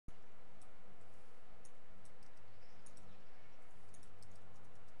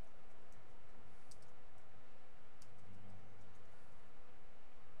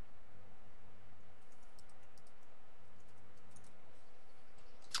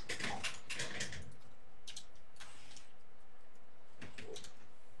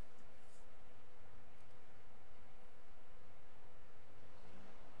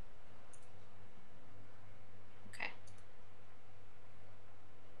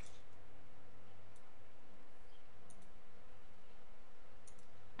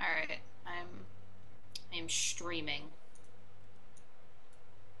streaming.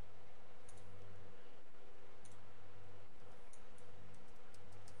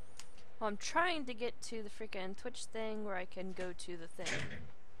 Well, I'm trying to get to the freaking Twitch thing where I can go to the thing.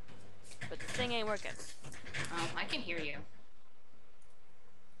 But the thing ain't working. Oh, I can hear you.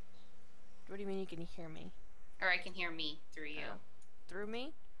 What do you mean you can hear me? Or I can hear me through you. Oh. Through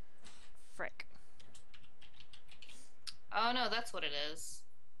me? Frick. Oh no, that's what it is.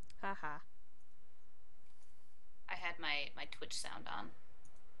 Haha. I had my Twitch sound on.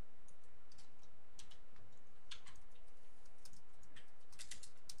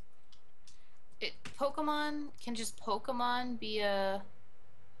 Pokemon, can just Pokemon be a...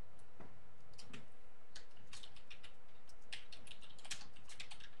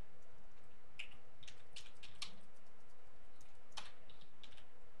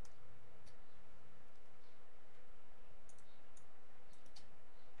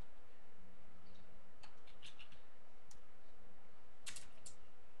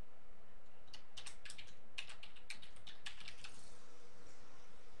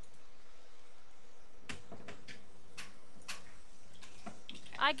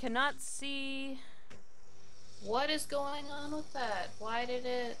 I cannot see. What is going on with that? Why did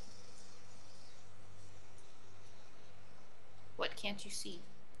it... What can't you see?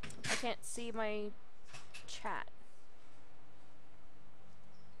 I can't see my chat.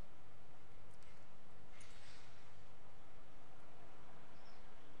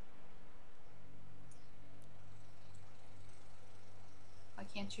 Why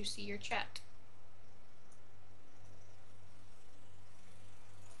can't you see your chat?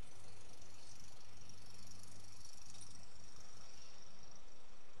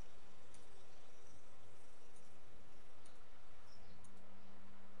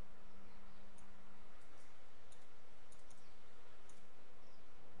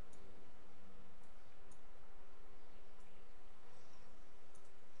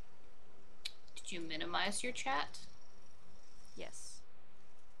 Did you minimize your chat? Yes.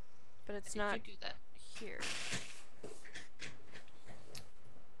 But it's How not did you do that? here.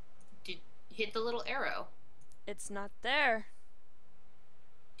 Hit the little arrow. It's not there.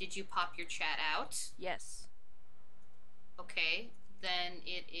 Did you pop your chat out? Yes. Okay, then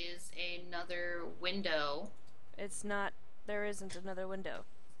it is another window. It's not. There isn't another window.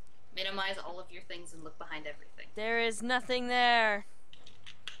 Minimize all of your things and look behind everything. There is nothing there.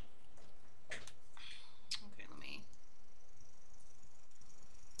 Okay, let me...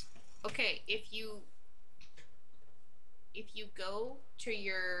 Okay, if you go to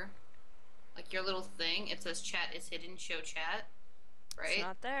your, like, your little thing, it says chat is hidden, show chat, right? It's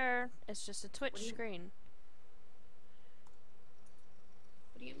not there. It's just a Twitch screen.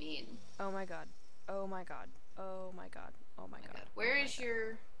 What do you mean? Oh my god. Oh my god. Oh my god. Oh my god. Where is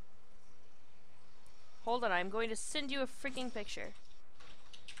your... Hold on, I'm going to send you a freaking picture.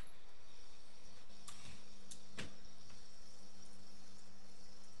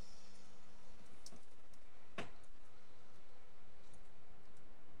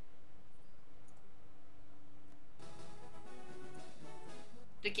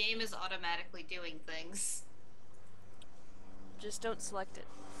 The game is automatically doing things. Just don't select it.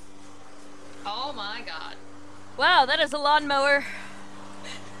 Oh my god. Wow, that is a lawnmower.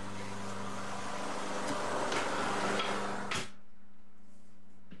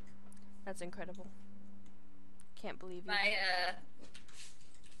 That's incredible. Can't believe you.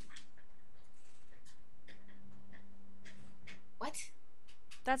 What?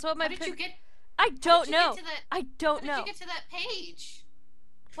 That's what my... How did you get... I don't know. Get to that... I don't know. How did you get to that page?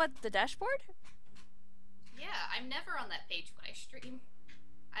 What, the dashboard? Yeah, I'm never on that page when I stream.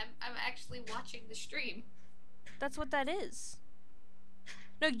 I'm actually watching the stream. That's what that is.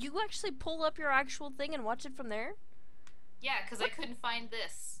 No, you actually pull up your actual thing and watch it from there? Yeah, because I couldn't find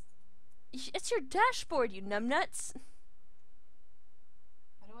this. It's your dashboard, you numbnuts.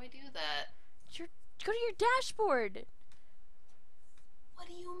 How do I do that? Go to your dashboard. What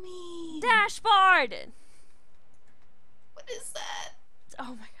do you mean? Dashboard! What is that?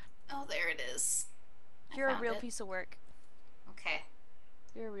 Oh my god. Oh, there it is. You're a real piece of work. Okay.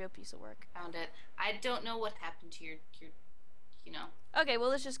 You're a real piece of work. Found it. I don't know what happened to your, you know. Okay, well,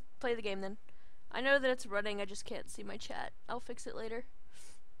 let's just play the game then. I know that it's running, I just can't see my chat. I'll fix it later.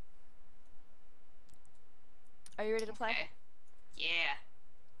 Are you ready to play? Okay.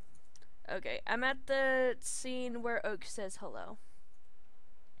 Yeah. Okay, I'm at the scene where Oak says hello.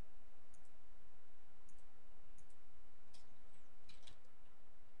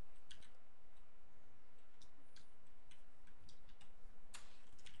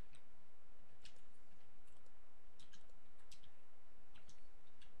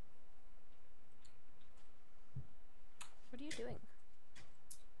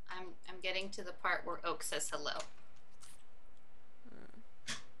 to the part where Oak says hello.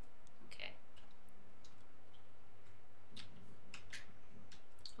 Okay.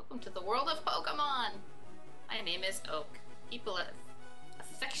 Welcome to the world of Pokemon! My name is Oak. People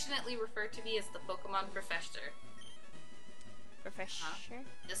affectionately refer to me as the Pokemon Professor. Professor?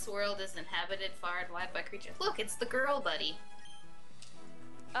 This world is inhabited far and wide by creatures. Look, it's the girl, buddy.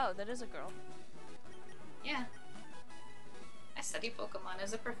 Oh, that is a girl. Yeah. I study Pokemon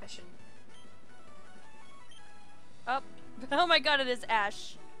as a profession. Oh, oh my god, it is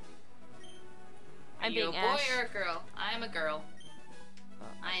Ash. I'm being Are you a Ash. boy or a girl? I am a girl. Oh,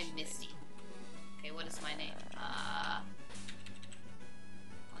 I am Misty. Okay, what is my name? I'll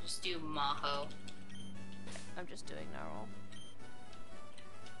just do Maho. I'm just doing Narwhal.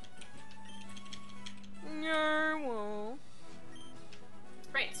 Narwhal.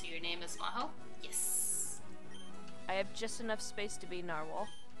 Right, so your name is Maho? Yes. I have just enough space to be Narwhal.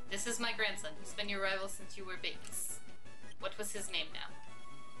 This is my grandson. He's been your rival since you were babies. What was his name now?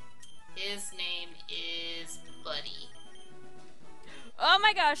 His name is Buddy. Oh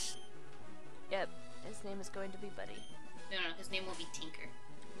my gosh! Yep, his name is going to be Buddy. No, his name will be Tinker.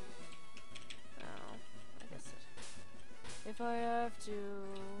 Oh, I guess it. If I have to...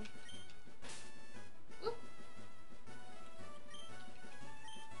 Oop.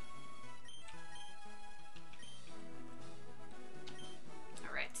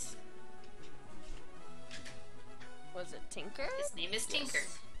 Alright. Was it Tinker? His name is Tinker.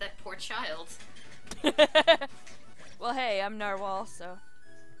 Yes. That poor child. Well, hey, I'm Narwhal, so...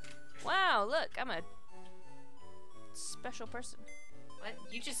 Wow, look, I'm a special person. What?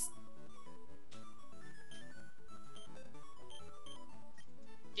 You just...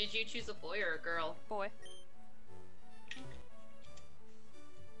 Did you choose a boy or a girl? Boy.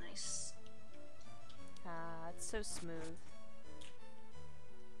 Nice. Ah, it's so smooth.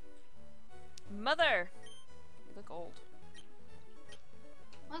 Mother! You look old.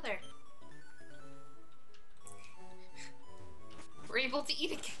 Mother. We're able to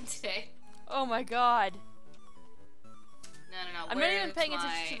eat again today. Oh my god. No. I'm not even paying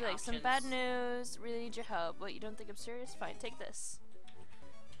attention to like some bad news. Really need your help. What, you don't think I'm serious? Fine, take this.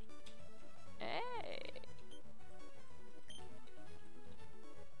 Hey.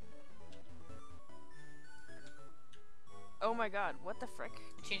 Oh my god, what the frick?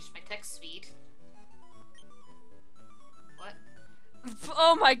 Changed my text speed. What?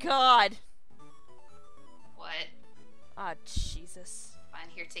 Oh my god! What? Ah, Jesus. Fine,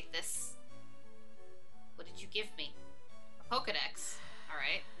 here, take this. What did you give me? A Pokedex.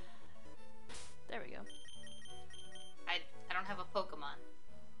 Alright. There we go. I don't have a Pokemon.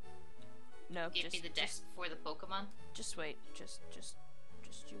 No, Give me the dex before the Pokemon. Just wait. Just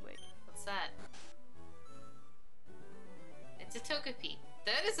you wait. What's that? It's a Togepi.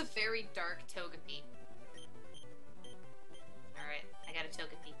 That is a very dark Togepi. Alright, I got a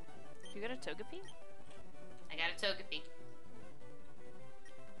Togepi. You got a Togepi? I got a Togepi.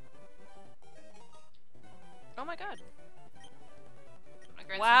 Oh my god. My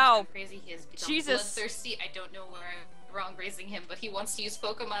grandson's Wow. gone crazy. He has become Jesus. bloodthirsty. I don't know where I'm wrong raising him, but he wants to use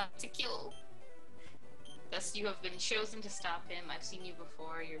Pokemon to kill. Thus, you have been chosen to stop him. I've seen you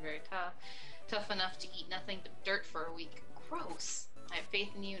before. You're very tough. Tough enough to eat nothing but dirt for a week. Gross. I have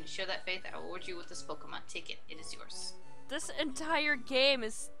faith in you, and to show that faith, I will reward you with this Pokemon. Take it. It is yours. This entire game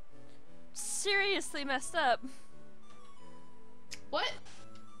is seriously messed up. What?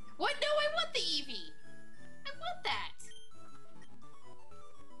 What? No, I want the Eevee! I want that!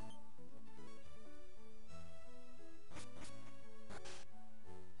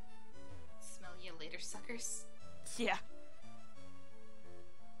 Smell you later, suckers. Yeah.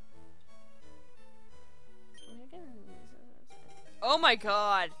 Oh my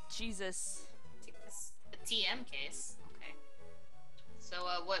god, Jesus. Take this. A TM case. Okay. So,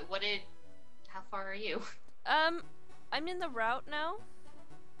 how far are you? I'm in the route now.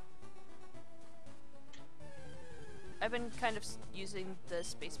 I've been kind of using the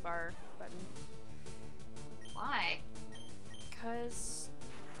spacebar button. Why? Because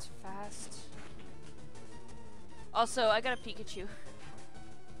it's fast. Also, I got a Pikachu.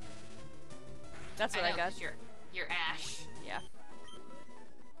 That's what I know, got. 'cause you're Ash. Yeah.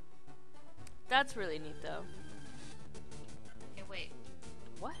 That's really neat, though. Okay, wait.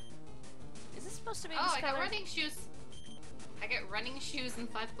 What? Is this supposed to be Oh, this I color? got running shoes. I got running shoes and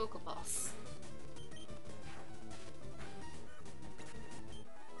 5 Pokeballs.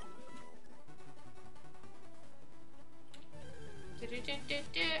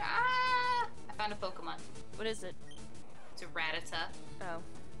 Ah! I found a Pokemon. What is it? It's a Rattata. Oh.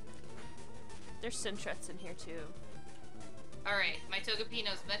 There's Sintrets in here, too. Alright, my Togepi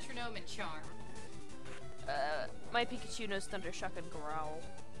knows Metronome and Charm. My Pikachu knows Thundershock and Growl.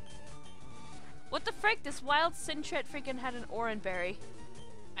 What the frick? This wild Sintret freaking had an Oranberry.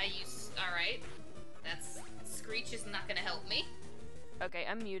 Alright. Screech is not gonna help me. Okay,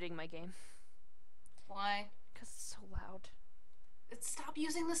 I'm muting my game. Why? Because it's so loud. Stop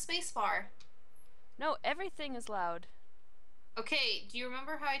using the spacebar. No, everything is loud. Okay, do you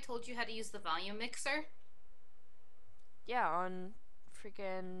remember how I told you how to use the volume mixer? Yeah, on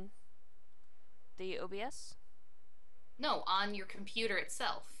freaking the OBS? No, on your computer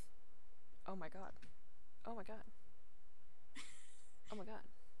itself. Oh my god. Oh my god. Oh my god.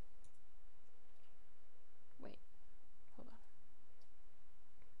 Wait. Hold on.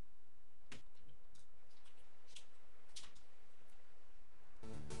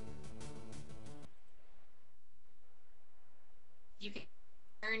 You can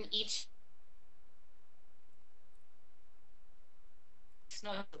turn each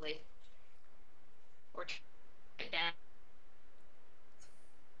snowflake or turn it down.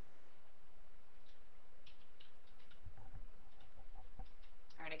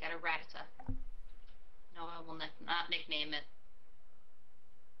 Alright, I got a Rattata. No, I will not nickname it.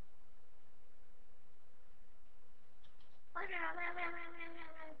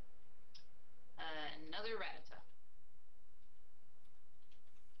 Another Rattata.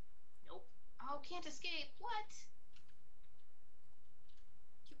 Nope. Oh, can't escape. What?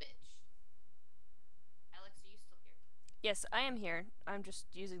 You bitch. Alex, are you still here? Yes, I am here. I'm just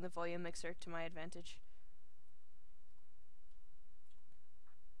using the volume mixer to my advantage.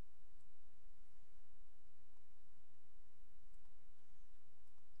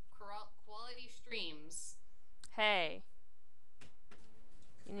 Quality streams. Hey.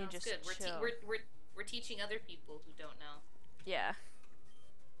 You need to That's just good. chill. We're teaching other people who don't know. Yeah.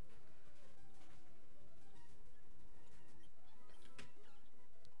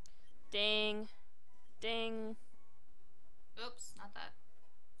 Ding. Ding. Oops, not that.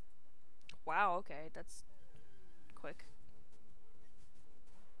 Wow, okay, that's quick.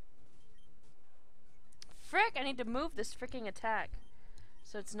 Frick, I need to move this freaking attack.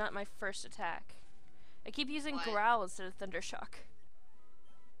 So it's not my first attack. I keep using What? Growl instead of Thundershock.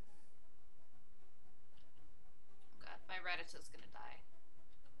 Oh god, my Rattata's gonna die.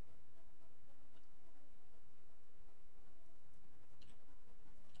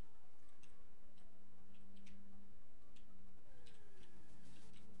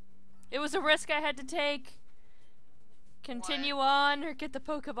 It was a risk I had to take. Continue What? on or get the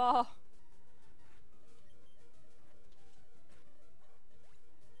Pokeball.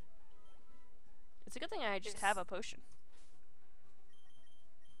 It's a good thing I just have a potion.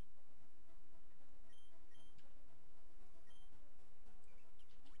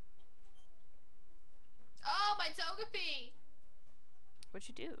 Oh, my Togepi! What'd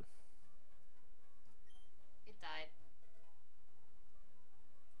you do? It died.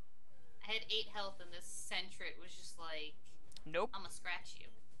 I had 8 health and this Sentret was just like, Nope. I'm gonna scratch you.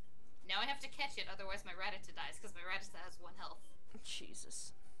 Now I have to catch it, otherwise my Rattata dies, because my Rattata has 1 health.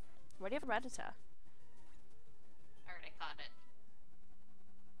 Jesus. Why do you have a Rattata? Alright, I caught it.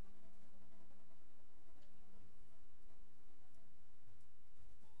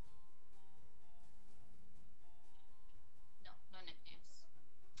 No nicknames.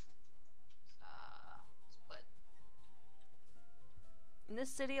 Let's put... In this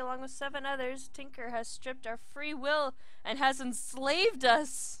city, along with 7 others, Tinker has stripped our free will and has enslaved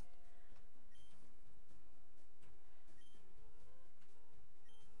us.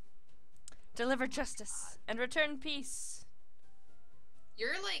 Deliver justice and return peace.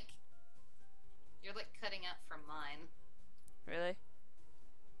 You're like cutting out from mine. Really?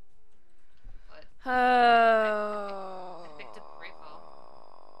 But Oh. I picked up a Bravo.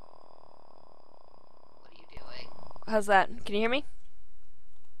 What are you doing? How's that? Can you hear me?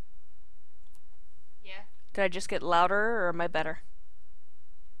 Yeah. Did I just get louder or am I better?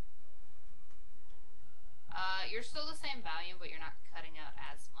 You're still the same volume, but you're not cutting out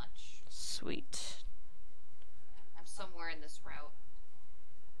as much. Sweet. I'm somewhere in this route.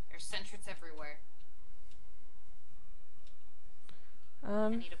 There's Sentrets everywhere. I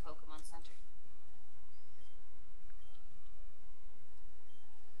need a Pokemon Center.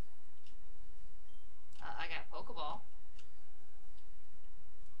 I got a Pokeball.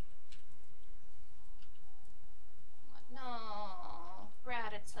 No,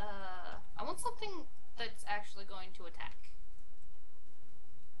 Rattata. I want something that's actually going to attack.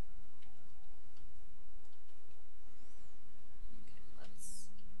 Okay, let's...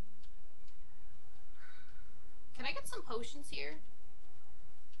 Can I get some potions here?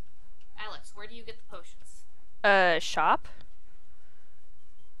 Alex, where do you get the potions? Shop?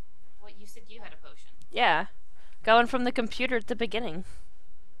 you said you had a potion. Yeah. Got one from the computer at the beginning.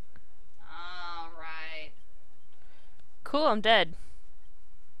 Oh, right. Cool, I'm dead.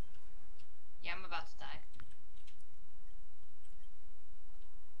 Yeah, I'm about to die.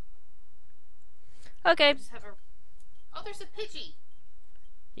 Okay. Just have a... Oh, there's a Pidgey!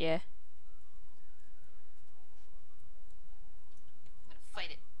 Yeah. I'm gonna fight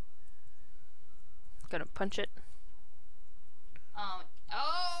it. Gonna punch it.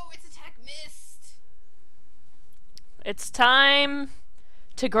 Oh, its attack missed! It's time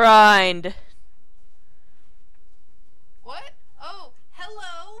to grind. What? Oh,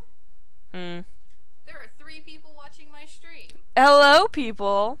 hello! Hmm. There are 3 people watching my stream. Hello,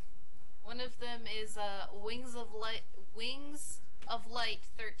 people. One of them is Wings of Light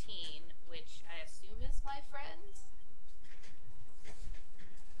 13, which I assume is my friend.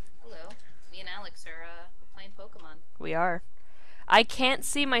 Hello. Me and Alex are we're playing Pokemon. We are. I can't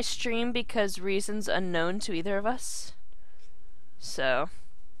see my stream because reasons unknown to either of us. So.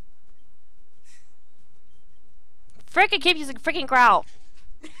 Frick, I keep using freaking growl.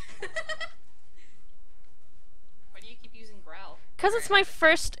 Why do you keep using Growl? Cause it's my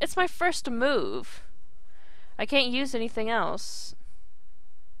first move. I can't use anything else.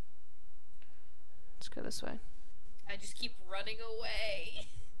 Let's go this way. I just keep running away.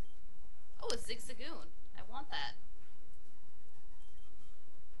 Oh, a Zigzagoon. I want that.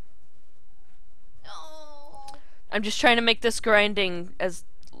 No. I'm just trying to make this grinding as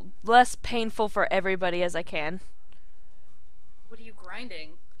less painful for everybody as I can. What are you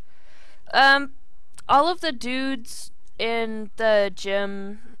grinding? All of the dudes in the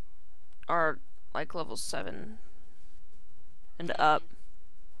gym are like level 7 and up.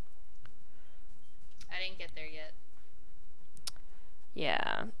 I didn't get there yet.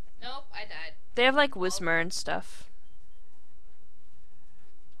 Yeah. Nope, I died. They have like Whismer and stuff.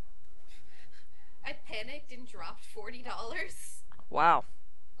 I panicked and dropped $40. Wow.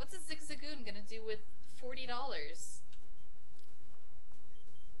 What's a Zigzagoon gonna do with $40?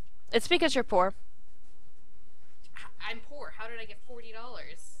 It's because you're poor. I'm poor. How did I get $40?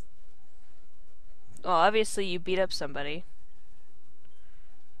 Well, obviously you beat up somebody.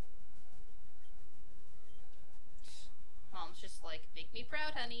 Mom's just like, make me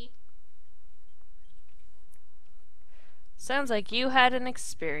proud, honey. Sounds like you had an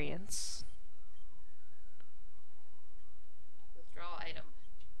experience. Withdraw item.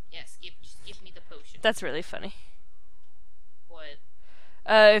 Yes, just give me the potion. That's really funny. What?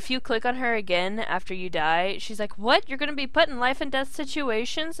 If you click on her again after you die, she's like, "What? You're gonna be put in life and death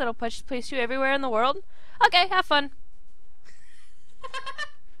situations that'll place you everywhere in the world? Okay, have fun."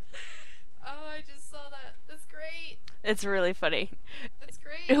 Oh, I just saw that. That's great. It's really funny. That's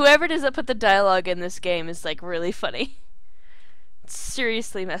great. Whoever does it put the dialogue in this game is like really funny. It's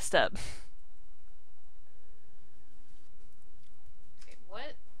seriously messed up. Okay,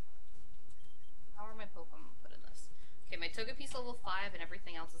 what? How are my Pokemon put in this? Okay, my Togepi's level 5 and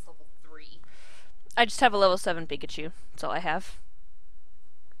everything else is level 3. I just have a level 7 Pikachu. That's all I have.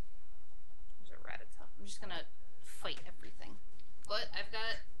 There's a Rattata. I'm just gonna fight everything. But I've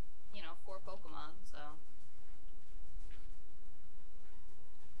got, 4 Pokemon, so...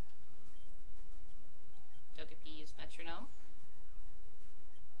 Togepi used Metronome.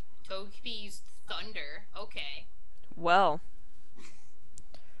 Togepi used Thunder. Okay. Well.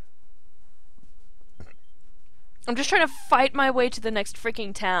 I'm just trying to fight my way to the next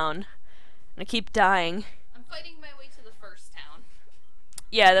freaking town. And I keep dying. I'm fighting my way to the first town.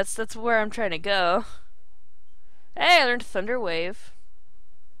 Yeah, that's where I'm trying to go. Hey, I learned Thunder Wave.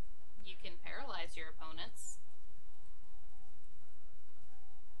 You can paralyze your opponents.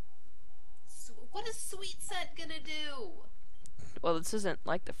 What is Sweet Scent gonna do? Well, this isn't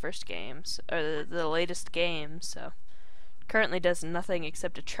like the first games, or the latest game, so currently does nothing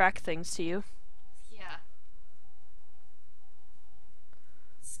except attract things to you. Yeah.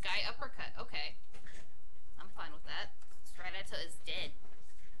 Sky Uppercut. Okay. I'm fine with that. Rattata is dead.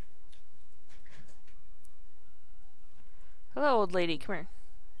 Hello, old lady. Come here.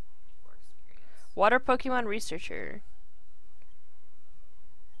 For experience. Water Pokemon Researcher.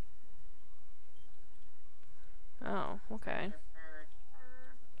 Oh, okay.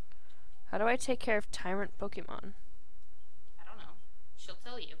 How do I take care of Tyrant Pokemon? I don't know. She'll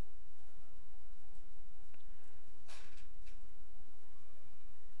tell you.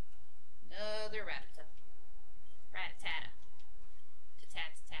 Another Rattata. Rattata.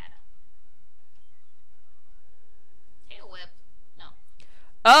 Tatatata. Tail Whip. No.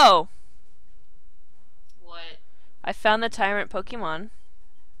 Oh! What? I found the Tyrant Pokemon.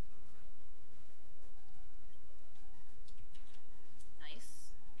 Nice.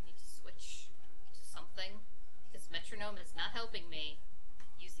 I need to switch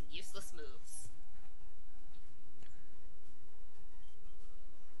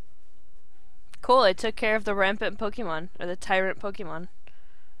Cool, I took care of the rampant Pokemon, or the tyrant Pokemon.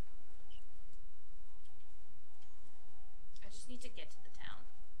 I just need to get to the town.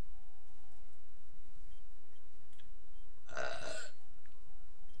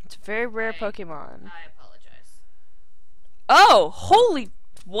 It's a very rare Pokemon. I apologize. Oh, holy,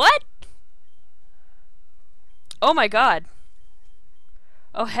 what? Oh my god.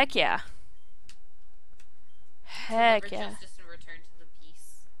 Oh, heck yeah. Heck Deliver yeah. justice and return to the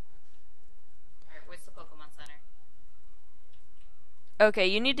peace. Alright, where's the Pokemon Center? Okay,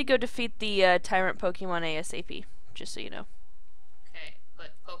 you need to go defeat the tyrant Pokemon ASAP, just so you know. Okay,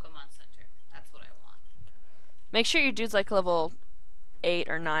 but Pokemon Center. That's what I want. Make sure your dude's like level 8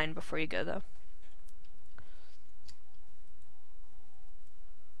 or 9 before you go, though.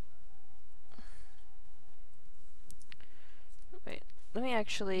 Wait, let me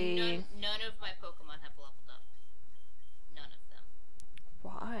actually... None of my Pokemon have leveled up. None of them.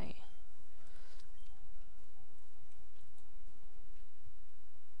 Why?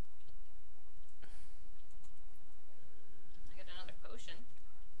 I got another potion.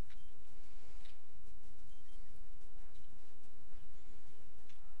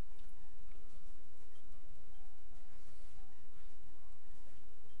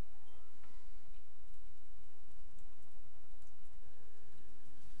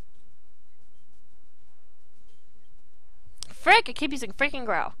 Frick! I keep using freaking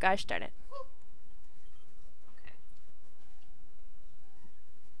growl. Gosh darn it. Okay.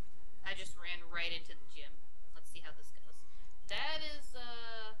 I just ran right into the gym. Let's see how this goes. That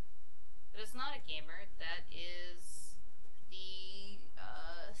is not a gamer. That is the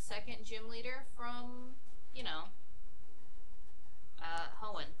second gym leader from, you know,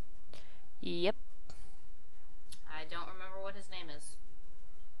 Hoenn. Yep. I don't remember what his name is.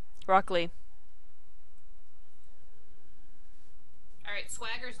 Rockley. Alright,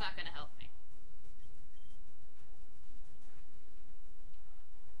 Swagger's not gonna help me.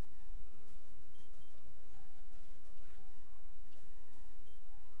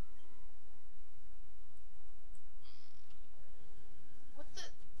 What the?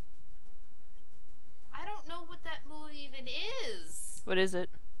 I don't know what that move even is. What is it?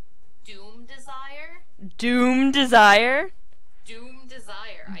 Doom Desire? Doom Desire? Doom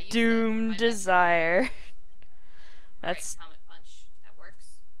Desire. I used Doom Desire. That's That's... Comet Punch. That works.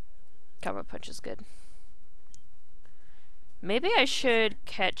 Comet Punch is good. Maybe I should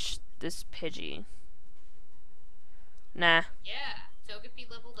catch this Pidgey. Nah. Yeah, Togepi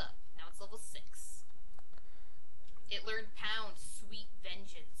leveled up. Now it's level 6. It learned Pound. Sweet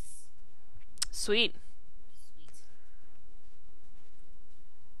Vengeance. Sweet. Sweet.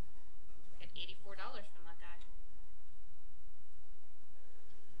 Got $84 from that guy.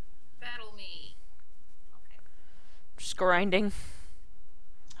 Battle me. Okay. Just grinding.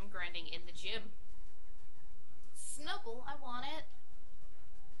 I'm grinding in the gym. Snubble, I want it.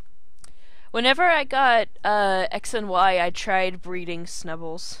 Whenever I got X and Y, I tried breeding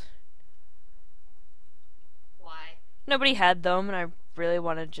Snubbles. Why? Nobody had them, and I really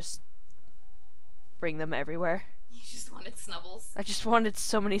wanted to just bring them everywhere. You just wanted Snubbles? I just wanted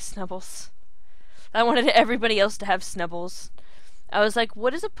so many Snubbles. I wanted everybody else to have Snubbles. I was like,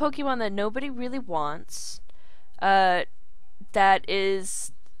 what is a Pokemon that nobody really wants? That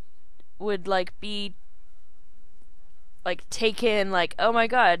would like be like taken, like, oh my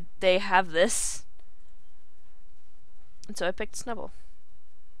god, they have this. And so I picked Snubble.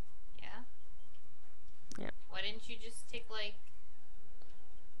 Yeah? Yeah. Why didn't you just take, like,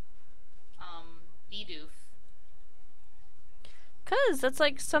 Bidoof? 'Cause that's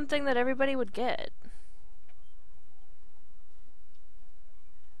like something that everybody would get.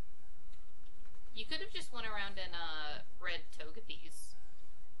 You could have just went around and, read Togepi's.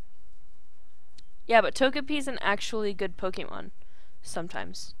 Yeah, but Togepi's an actually good Pokemon.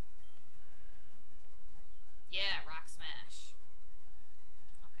 Sometimes. Yeah, Rock Smash.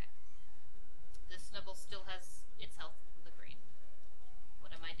 Okay. This Snubble still has its health in the green.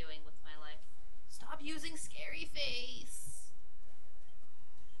 What am I doing with my life? Stop using Scary Face!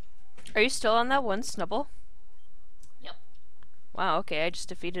 Are you still on that one Snubble? Yep. Wow, okay, I just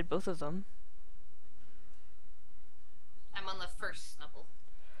defeated both of them. I'm on the first Snubble.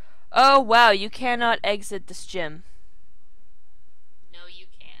 Oh, wow, you cannot exit this gym. No, you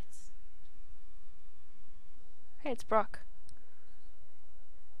can't. Hey, it's Brock.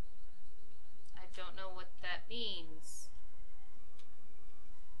 I don't know what that means.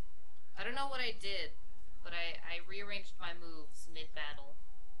 I don't know what I did, but I rearranged my moves mid-battle.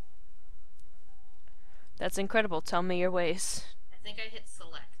 That's incredible. Tell me your ways. I think I hit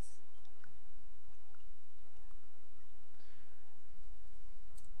select.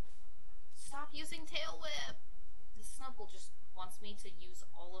 Stop using Tail Whip! The Snubbull just wants me to use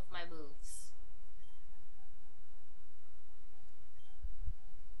all of my moves.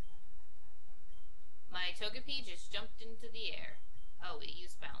 My Togepi just jumped into the air. Oh, it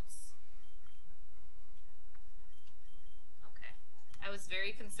used Bounce. Okay. I was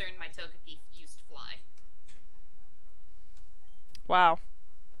very concerned my Togepi used Fly. Wow.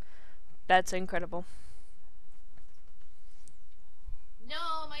 That's incredible.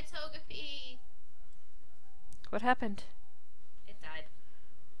 No, my Togepi! What happened? It died.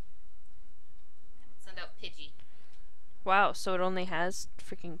 Let's send out Pidgey. Wow, so it only has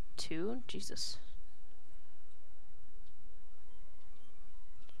freaking 2? Jesus.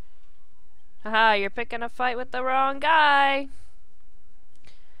 Haha, you're picking a fight with the wrong guy.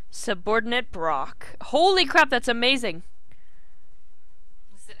 Subordinate Brock. Holy crap, that's amazing.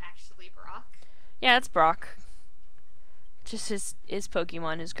 Is it actually Brock? Yeah, it's Brock. Just his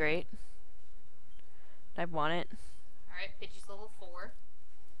Pokemon is great. I want it. Alright, Pidgey's level 4.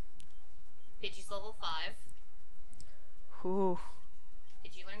 Pidgey's level 5. Ooh.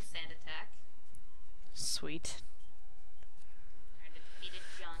 Pidgey learned Sand Attack. Sweet. I defeated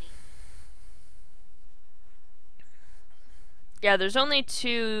Johnny. Yeah, there's only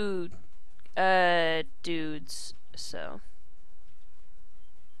 2 dudes, so.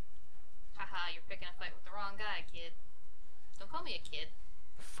 Haha, you're picking a fight with the wrong guy, kid. Don't call me a kid.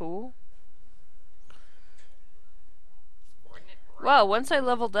 Fool. Subordinate Brock. Wow, once I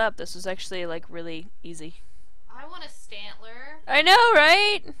leveled up, this was actually like really easy. I want a Stantler. I know,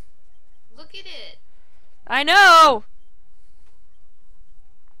 right? Look at it. I know!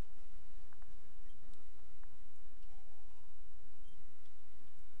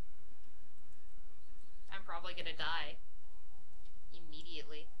 I'm probably gonna die.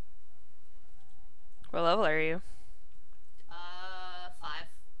 Immediately. What level are you? 5.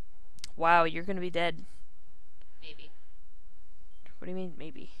 Wow, you're gonna be dead. Maybe. What do you mean,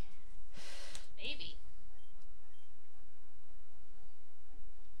 maybe? Maybe.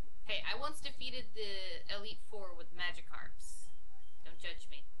 Hey, I once defeated the Elite Four with Magikarps. Don't judge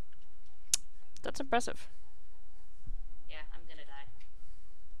me. That's impressive. Yeah, I'm gonna die.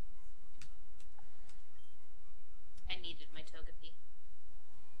 I needed my Togepi.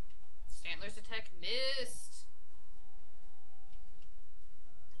 Stantler's attack missed!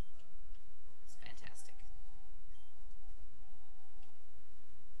 It's fantastic.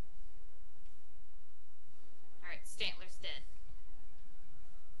 Alright, Stantler's dead.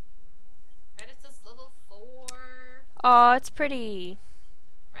 Rattata's level 4. Aw, it's pretty.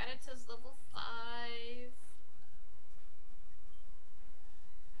 Rattata's level 5.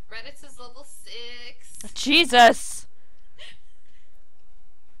 Rattata's level 6. Jesus!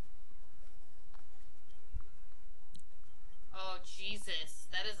 Oh, Jesus.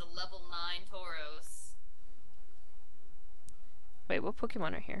 That is a level 9 Tauros. Wait, what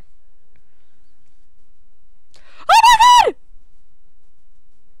Pokemon are here? Oh my god!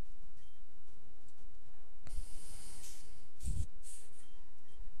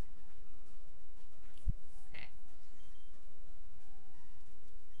 Okay.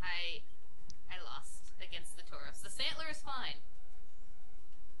 I lost against the Tauros. The Stantler is fine.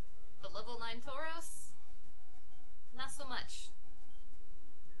 The level 9 Tauros? Not so much.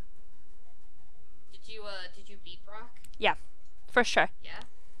 Did you beat Brock? Yeah, first try. Yeah?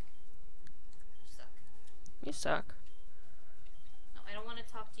 You suck. You suck. No, I don't want to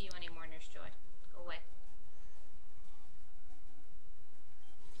talk to you anymore, Nurse Joy. Go away.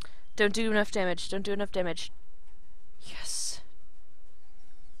 Don't do enough damage. Don't do enough damage. Yes.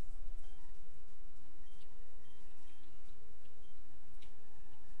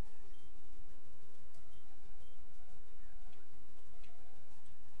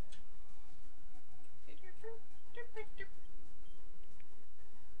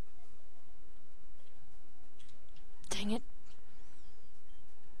 Dang it.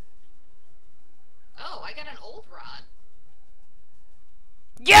 Oh, I got an old rod.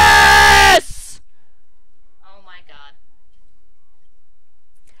 Yes! Oh my god.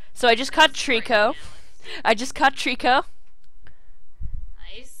 So I just caught This is great, Trico. Alex. I just caught Trico.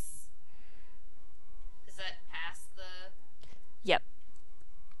 Nice. Is that past the... Yep.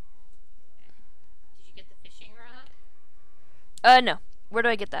 Did you get the fishing rod? No. Where do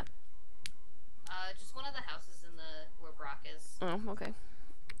I get that? Just one of the houses in the... where Brock is. Oh, okay.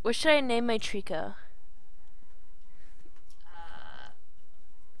 What should I name my Trico?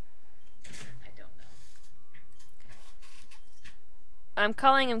 I don't know. I'm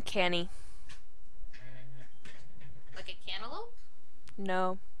calling him Canny. Like a cantaloupe?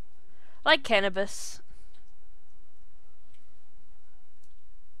 No. Like cannabis.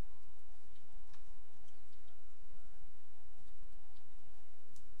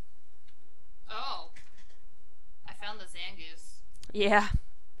 Yeah,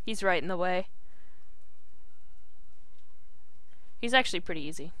 he's right in the way. He's actually pretty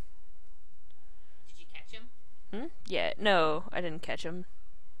easy. Did you catch him? Yeah, no, I didn't catch him.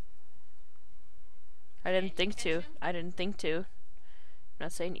 I Can didn't you think catch to. him? I didn't think to. I'm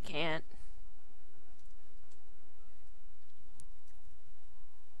not saying you can't.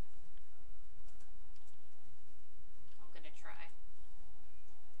 I'm gonna try.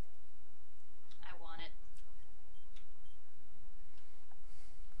 I want it.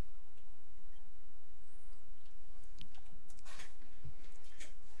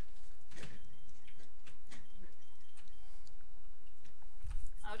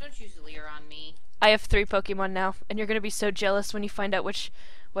 Oh, don't use lure on me. I have 3 Pokemon now, and you're gonna be so jealous when you find out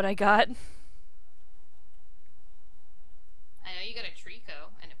what I got. I know you got a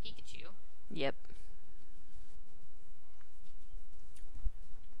Trico and a Pikachu. Yep.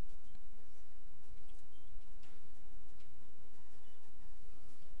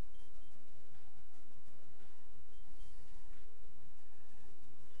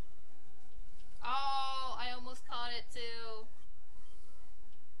 Oh, I almost caught it too.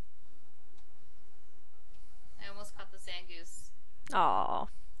 I almost caught the Zangoose. Aww.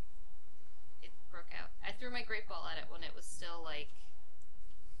 It broke out. I threw my Great Ball at it when it was still, like,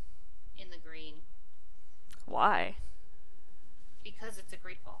 in the green. Why? Because it's a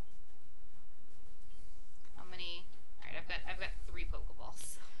Great Ball. How many? Alright, I've got 3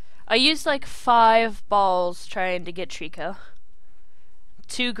 Pokeballs. I used like 5 balls trying to get Trico.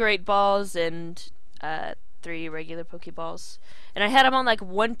 2 Great Balls and 3 regular Pokeballs. And I had him on like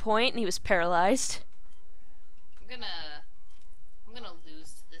 1 point and he was paralyzed. I'm gonna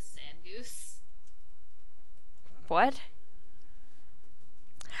lose to this Zangoose. What?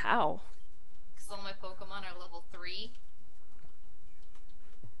 How? Because all my Pokemon are level 3.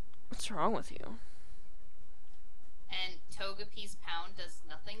 What's wrong with you? And Togepi's Pound does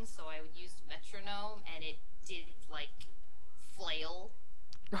nothing, so I would use Metronome, and it did, like, flail.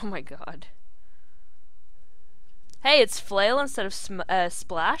 Oh my god. Hey, it's Flail instead of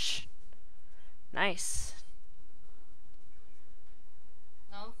Splash. Nice.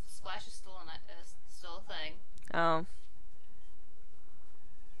 No, Splash is still still a thing. Oh.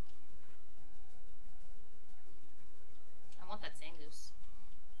 I want that Zangoose.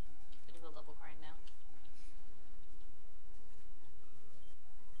 I'm gonna go level grind now.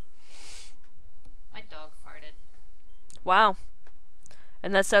 My dog farted. Wow.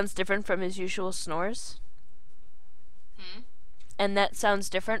 And that sounds different from his usual snores? And that sounds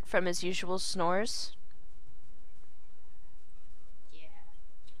different from his usual snores? Yeah.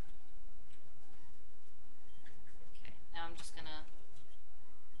 Okay, now I'm just gonna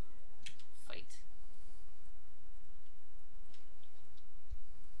fight.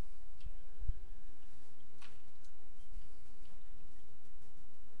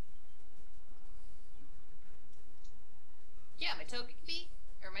 Yeah, my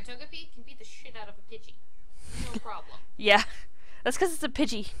Togepi can beat the shit out of a Pidgey. No problem. Yeah. That's because it's a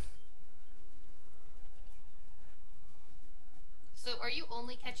Pidgey. So, are you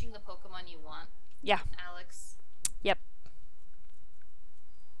only catching the Pokemon you want? Yeah. Alex? Yep.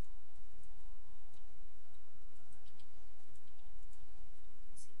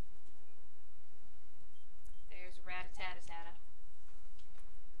 There's Rattata-Tata.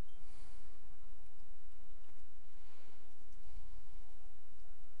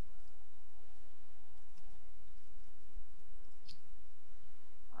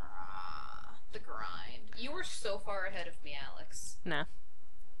 The grind. You were so far ahead of me, Alex. Nah.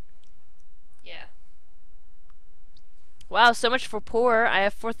 Yeah. Wow, so much for poor. I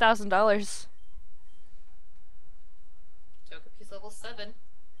have $4,000. Togepi's level 7.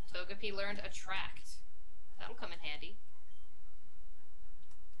 Togepi learned Attract. That'll come in handy.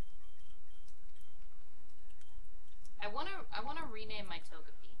 I wanna rename my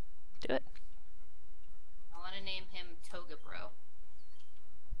Togepi. Do it. I wanna name him Togabro.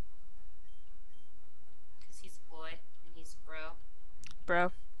 Because he's a boy and he's bro.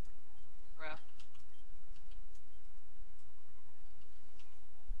 Bro. Bro.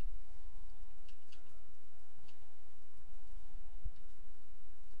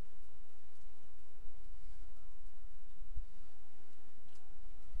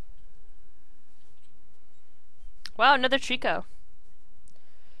 Wow, another Trico.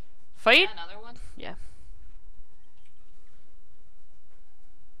 Fight? Yeah, another one? Yeah.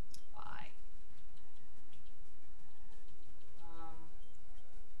 Why?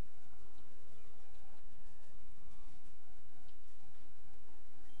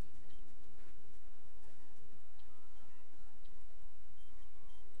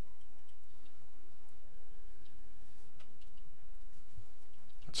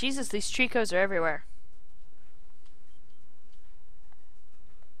 Jesus, these Tricos are everywhere.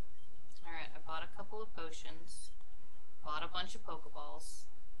 Alright, I bought a couple of potions. Bought a bunch of Pokeballs.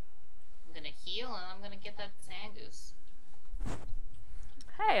 I'm gonna heal and I'm gonna get that Zangoose.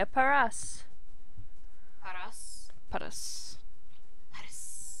 Hey, a Paras. Paras. Paras.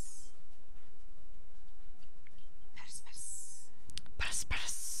 Paras. Paras, Paras. Paras,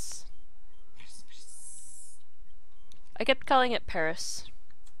 Paras. Paras, Paras. I kept calling it Paris.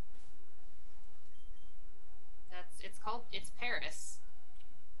 It's Paris.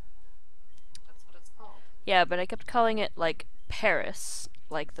 That's what it's called. Yeah, but I kept calling it, like, Paris,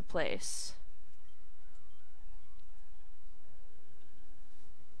 like the place.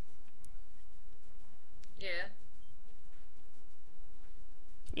 Yeah.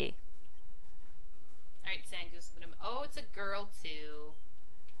 Yeah. Alright, Zangoose. Oh, it's a girl too.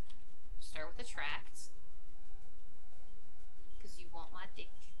 Start with attract. Because you want my dick.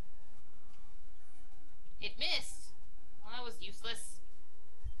 It missed! Well, that was useless.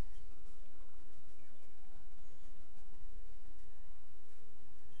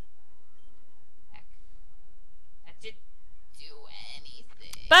 Heck. That didn't do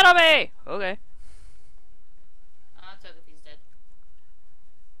anything. Battle me! Okay. Togepi's dead.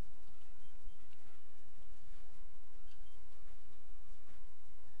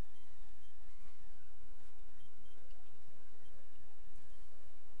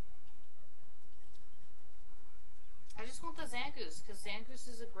 I just want the Zangoose, because Zangoose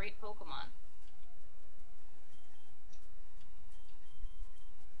is a great Pokemon.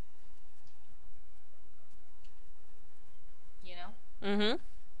 You know? Mm-hmm.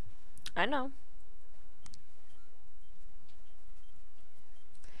 I know.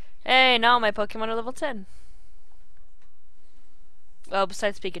 Hey, now my Pokemon are level 10. Well,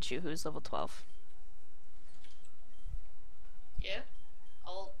 besides Pikachu, who's level 12. Yeah?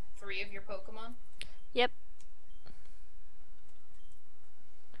 All 3 of your Pokemon? Yep.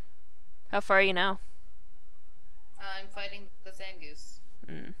 How far are you now? I'm fighting the Zangoose.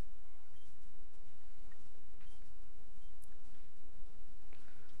 Hmm.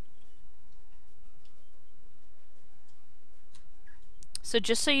 So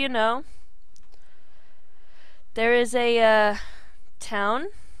just so you know, there is a town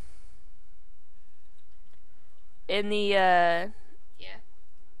in the Yeah?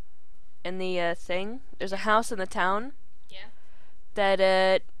 thing. There's a house in the town Yeah?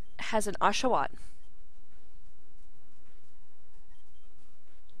 that has an Oshawott.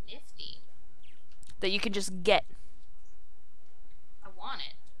 Nifty. That you can just get. I want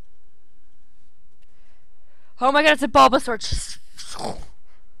it. Oh my god, it's a Bulbasaur.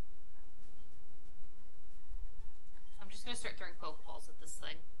 I'm just gonna start throwing Pokeballs at this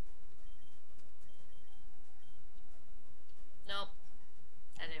thing. Nope.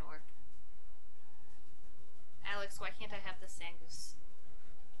 That didn't work. Alex, why can't I have the Zangoose?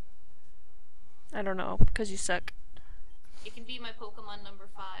 I don't know, because you suck. It can be my Pokemon number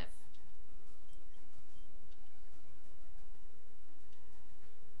 5.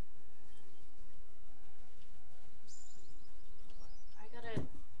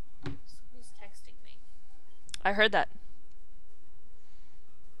 Somebody's texting me. I heard that.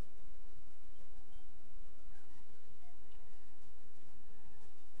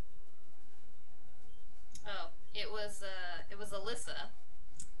 Oh, it was Alyssa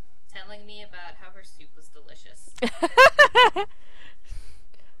telling me about how her soup was delicious.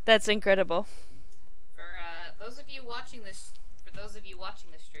 That's incredible. For those of you watching the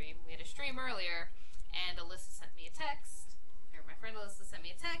stream, we had a stream earlier, and Alyssa sent me a text, or my friend Alyssa sent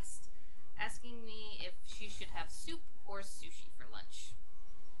me a text, asking me if she should have soup or sushi for lunch.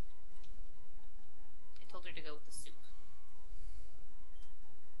 I told her to go with the soup.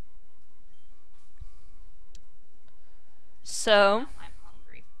 So, Now I'm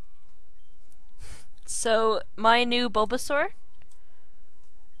hungry. so my new Bulbasaur,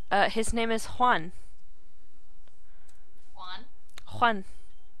 his name is Juan. Juan? Juan.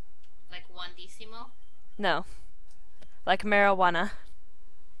 Like Juandissimo? No. Like marijuana.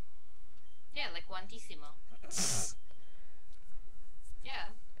 Yeah, like Juandissimo. Yeah.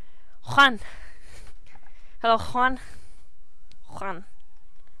 Juan. Hello, Juan. Juan.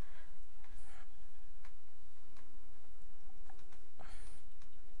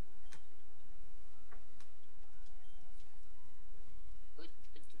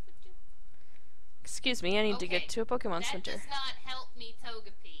 Excuse me, I need to get to a Pokemon that Center. does not help me,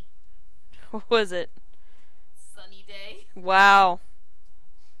 Togepi. What was it? Sunny day. Wow.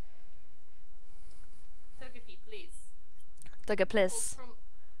 Togepi, please. Togepliss. Well,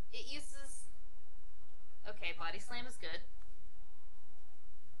 it uses... Okay, Body Slam is good.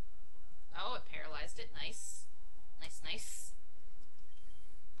 rezzed it. Nice. Nice, nice.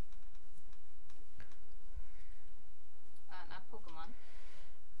 Not Pokemon.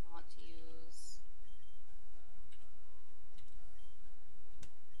 I want to use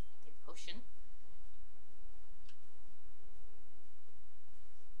a potion.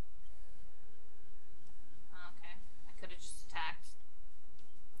 Okay. I could have just attacked.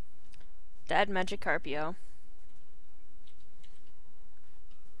 Dead Magikarpio.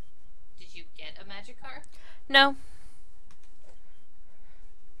 Did you get a Magikarp? No.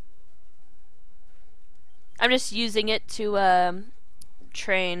 I'm just using it to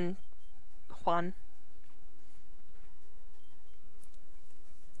train Juan.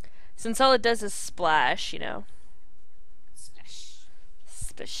 Since all it does is splash, you know. Splash.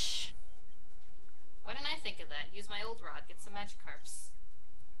 Splash. Why didn't I think of that? Use my old rod, get some Magikarps.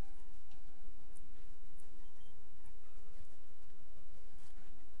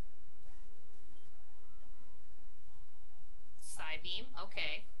 Psybeam,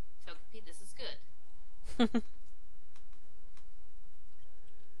 okay. Togepi, this is good. And then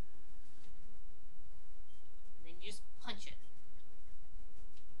you just punch it.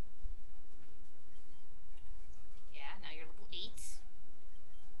 Yeah, now you're level 8.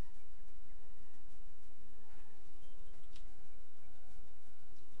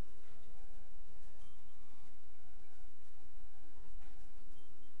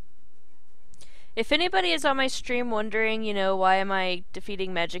 If anybody is on my stream wondering, you know, why am I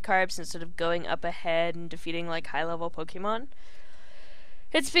defeating Magikarps instead of going up ahead and defeating, like, high-level Pokemon?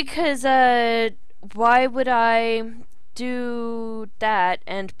 It's because, why would I do that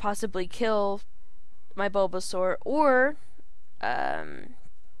and possibly kill my Bulbasaur, or,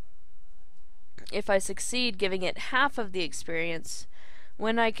 if I succeed, giving it half of the experience,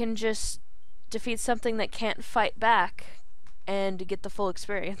 when I can just defeat something that can't fight back and get the full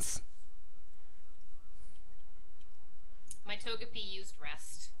experience. My Togepi used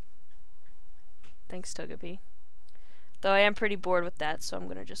rest. Thanks, Togepi. Though I am pretty bored with that, so I'm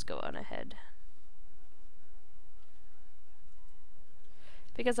gonna just go on ahead.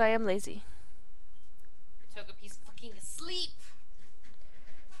 Because I am lazy. Togepi's fucking asleep.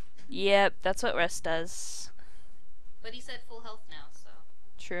 Yep, that's what rest does. But he's at full health now, so.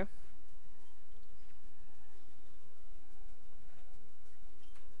 True.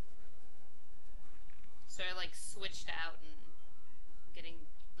 So I like switched out and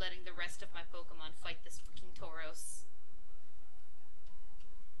letting the rest of my Pokemon fight this fucking Tauros.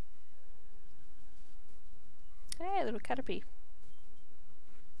 Hey, little Caterpie.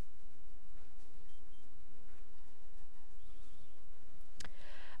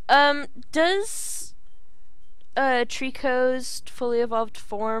 Does Trico's fully evolved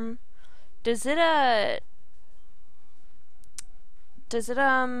form, does it what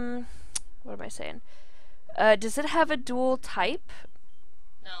am I saying? Does it have a dual type?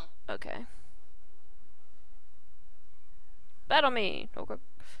 No. Okay. Battle me. Okay.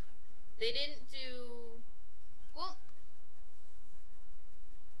 They didn't do... Well...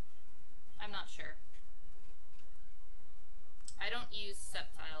 I'm not sure. I don't use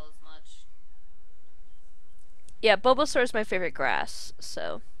Sceptile as much. Yeah, Bulbasaur is my favorite grass,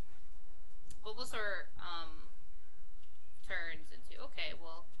 so. Bulbasaur, turns into... Okay,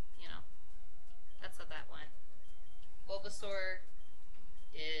 well, you know. That's how that went. Bulbasaur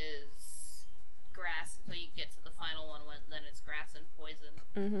is grass until you get to the final one, when then it's grass and poison.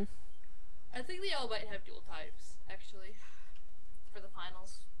 Mm-hmm. I think they all might have dual types, actually, for the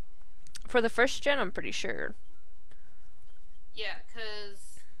finals. For the first gen, I'm pretty sure. Yeah,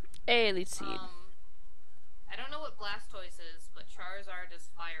 because... Hey, Elite Seed. I don't know what Blastoise is, but Charizard is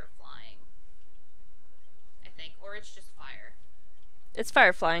fire flying. I think. Or it's just fire. It's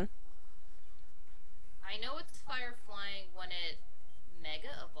fire flying. I know it's fire flying when it mega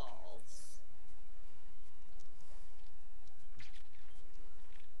evolves.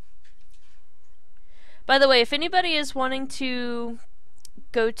 By the way, if anybody is wanting to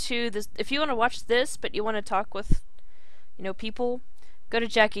go to this, if you want to watch this, but you want to talk with, you know, people, go to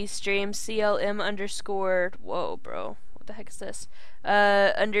Jackie's stream, CLM_, whoa, bro, what the heck is this?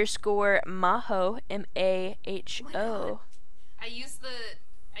 Underscore Maho, MAHO. Oh, I used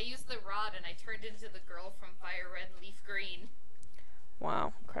the rod and I turned into the girl from Fire Red and Leaf Green.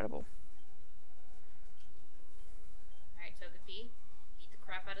 Wow, incredible. Alright, Togepi, beat the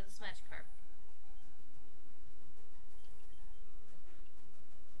crap out of this Magikarp.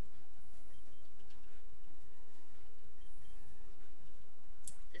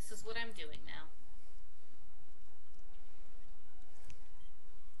 This is what I'm doing now.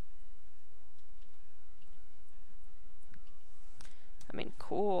 I mean,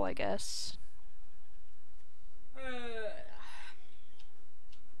 cool, I guess.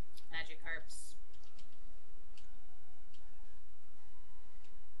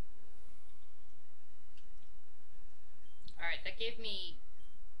 gave me,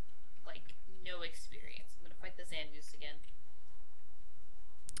 like, no experience. I'm gonna fight the Zangoose again.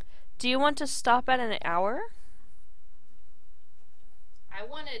 Do you want to stop at an hour? I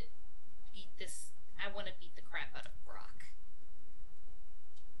wanna beat this. I wanna beat the crap out of Brock.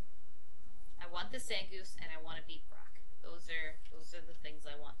 I want the Zangoose and I wanna beat Brock. Those are the things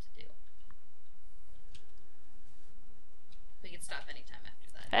I want to do. We can stop anytime after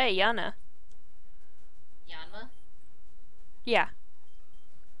that. Hey, Yana. Yanma? Yeah.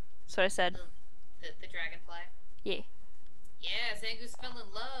 That's what I said. The dragonfly? Yeah. Yeah, Zangoose fell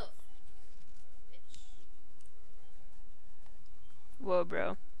in love. Bitch. Whoa,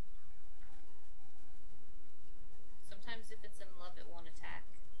 bro. Sometimes if it's in love, it won't attack.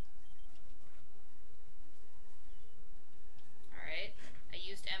 Alright. I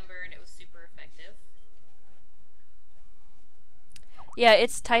used Ember and it was super effective. Yeah,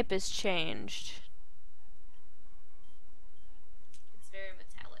 its type is changed. It's very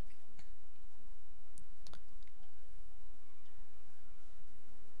metallic.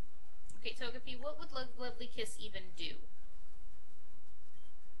 Okay, Togepi, what would Lovely Kiss even do?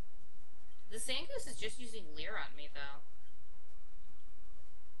 The Zangoose is just using Leer on me, though.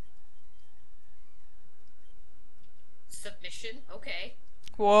 Submission? Okay.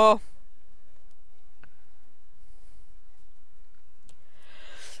 Whoa.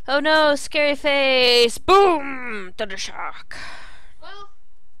 Oh no, scary face! Boom! Thundershock. Well,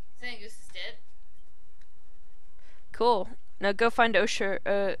 Zangoose is dead. Cool. Now go find Oshirok.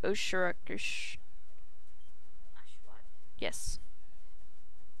 Oshawott. Yes.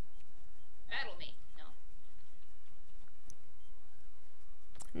 Battle me. No.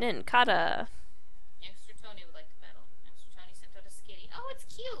 Ninkata. Youngster Tony would like to battle. Youngster Tony sent out a skitty. Oh, it's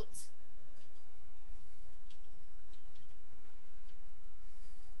cute!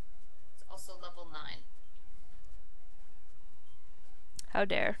 It's also level 9. How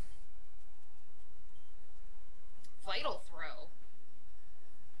dare. Vital Throw.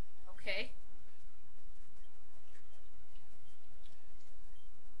 Okay.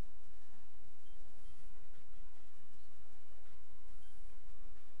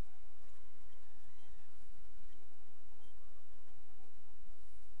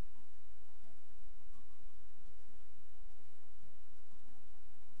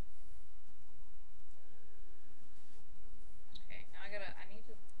 Okay, now I need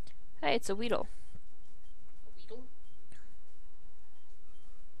to... Hey, it's a Weedle. A Weedle?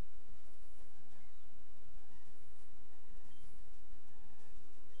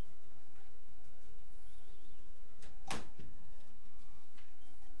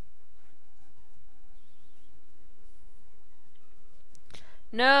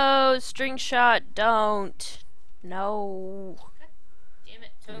 No, string shot, don't. No. God damn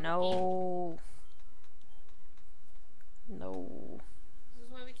it, Togepi. No. No. This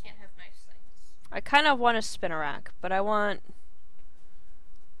is why we can't have nice things. I kind of want a Spinarak, but I want...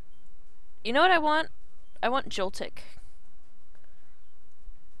 You know what I want? I want Joltik.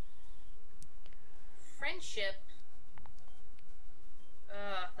 Friendship.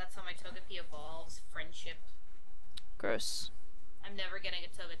 That's how my Togepi evolves. Friendship. Gross. I'm never getting a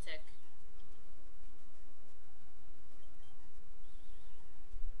Togetic.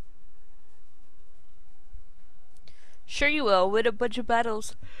 Sure you will. Win a bunch of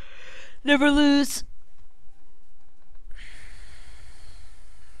battles. Never lose.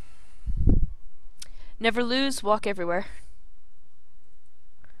 Never lose. Walk everywhere.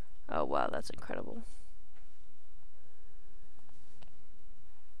 Oh wow, that's incredible.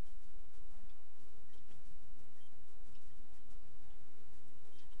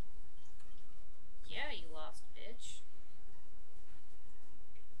 Yeah, you lost, bitch.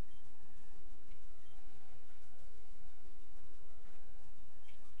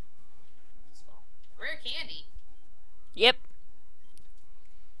 Rare candy. Yep.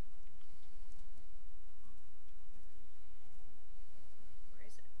 Where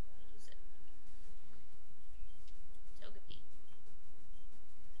is it? Use it. Togepi.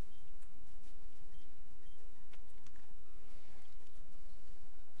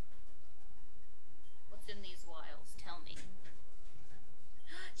 What's in these wiles? Tell me.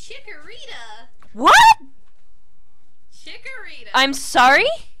 Chikorita! What? Chikorita! I'm sorry?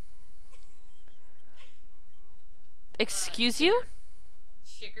 Excuse you?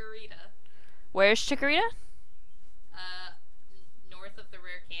 Chikorita. Where's Chikorita? North of the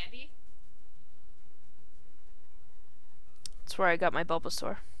rare candy? That's where I got my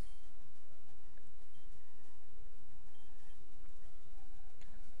Bulbasaur.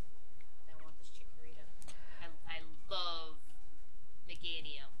 I want this Chikorita. I love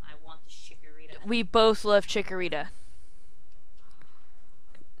Meganium. I want the Chikorita. We both love Chikorita.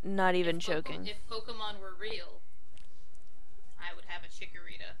 Not even joking. If Pokemon were real, I would have a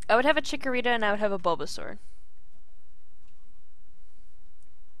Chikorita. I would have a Chikorita and I would have a Bulbasaur.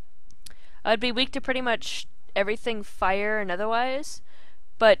 I'd be weak to pretty much everything fire and otherwise,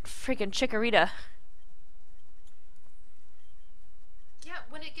 but freaking Chikorita. Yeah,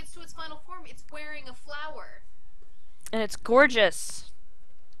 when it gets to its final form, it's wearing a flower. And it's gorgeous.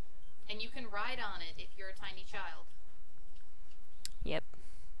 And you can ride on it if you're a tiny child. Yep.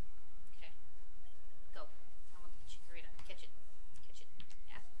 Okay. Go. I want the Chikorita. Catch it. Catch it.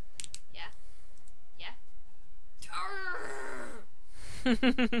 Yeah. Yeah. Yeah.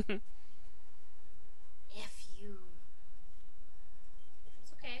 F you.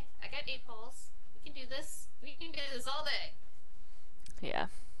 It's okay. I got 8 balls. We can do this. We can do this all day. Yeah.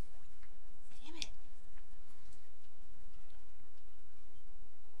 Damn it.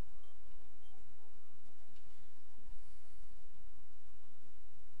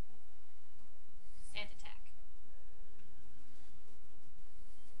 Sand attack.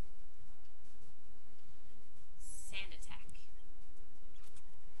 Sand attack.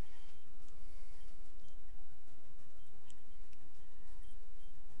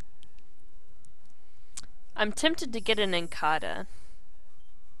 I'm tempted to get an Inkata.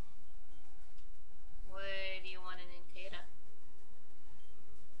 What do you want in Inkata?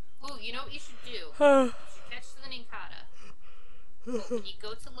 Ooh, you know what you should do? You should catch the Ninkata. But when you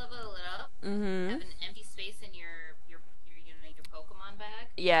go to level it up, have an empty space in your Pokemon bag.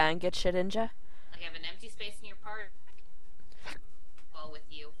 Yeah, and get Shedinja. Like have an empty space in your party ball with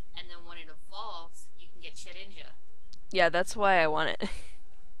you, and then when it evolves, you can get Shedinja. Yeah, that's why I want it.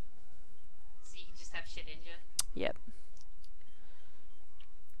 So you can just have Shedinja. Yep.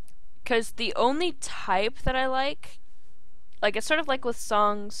 Because the only type that I like it's sort of like with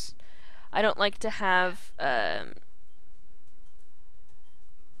songs, I don't like to have a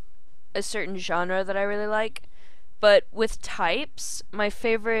certain genre that I really like. But with types, my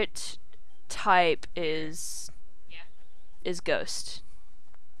favorite type is Ghost.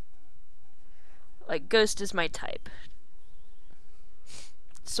 Like, Ghost is my type.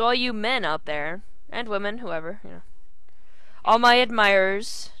 So all you men out there, and women, whoever, all my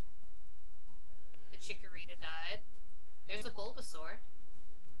admirers. The Chikorita died. There's a Bulbasaur.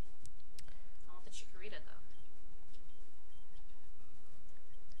 I want the Chikorita, though.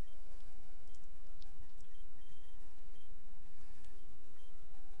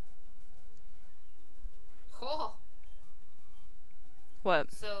 Oh!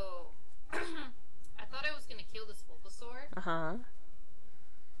 What? So, I thought I was gonna kill this Bulbasaur. Uh-huh.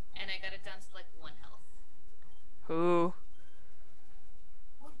 And I got it down to like 1 health. Ooh.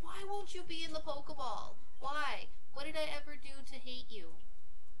 Why won't you be in the Pokeball? Why? What did I ever do to hate you?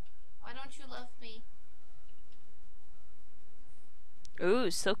 Why don't you love me? Ooh,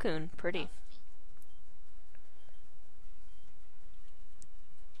 Silcoon. Pretty.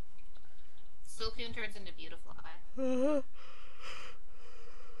 Silcoon turns into Beautifly.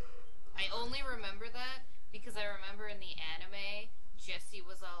 I only remember that because I remember in the anime, Jessie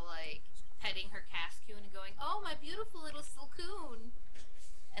was all like petting her Cascoon and going, "Oh, my beautiful little Silcoon,"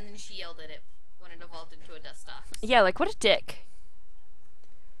 and then she yelled at it when it evolved into a Dustox. Yeah, like, what a dick.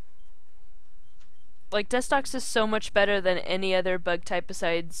 Like, Dustox is so much better than any other bug type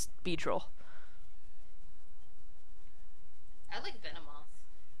besides Beedrill. I like Venomoth.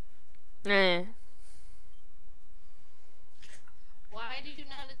 Eh. Why do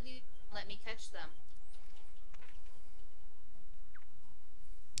none of these let me catch them?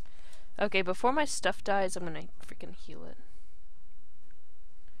 Okay, before my stuff dies, I'm gonna freaking heal it.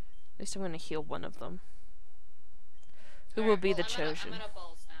 At least I'm gonna heal one of them. Who will be the chosen? I'm out of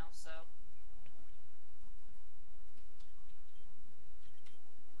balls now, so.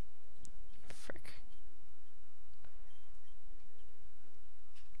 Frick.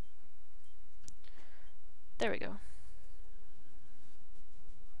 There we go.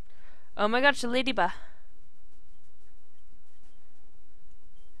 Oh my gosh, a ladybug.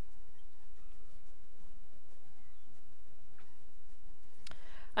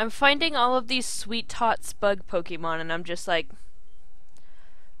 I'm finding all of these sweet tots bug Pokemon and I'm just like,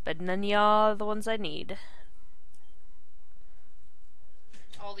 but none of y'all are the ones I need.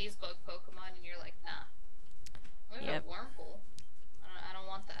 All these bug Pokemon and you're like, nah. What Yep. a Wurmple. I don't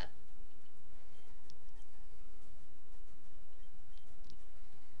want that.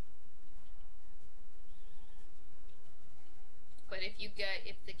 But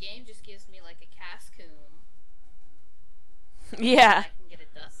if the game just gives me like a Cascoon, Yeah. I can get a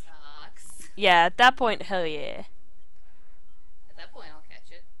Dustox. Yeah, at that point, hell yeah. At that point, I'll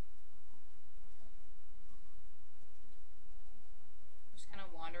catch it. Just kind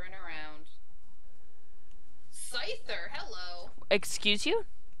of wander Scyther, hello. Excuse you?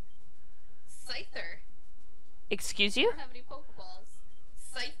 Scyther. Excuse I you? don't have any Pokeballs.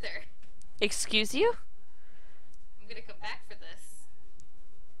 Scyther. Excuse you? I'm gonna come back for this.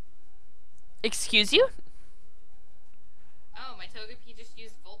 Excuse you? Oh, my Togepi just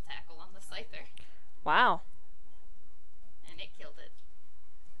used Volt Tackle on the Scyther. Wow. And it killed it.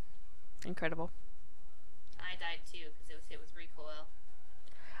 Incredible. I died too, because it was hit with recoil.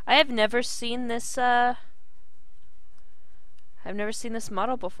 I have never seen this, I've never seen this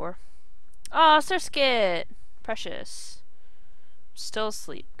model before. Oh, Surskit! Precious. Still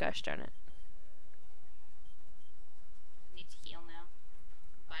asleep. Gosh darn it. I need to heal now.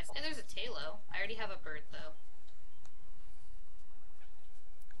 And there's a Talo. I already have a bird, though.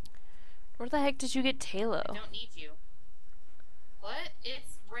 Where the heck did you get Talo? I don't need you. What?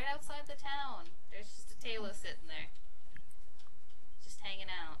 It's right outside the town. There's just a Talo sitting there. Just hanging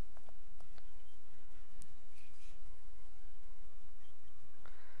out.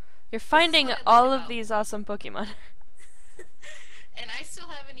 You're finding all of these awesome Pokemon. And I still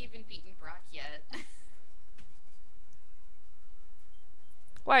haven't even beaten Brock yet.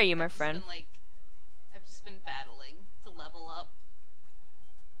 Why are you, my friend? I've just been battling to level up.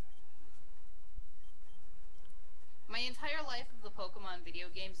 My entire life of the Pokemon video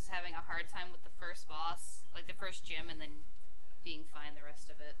games is having a hard time with the first boss, like the first gym, and then being fine the rest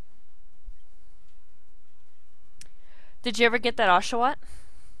of it. Did you ever get that Oshawott?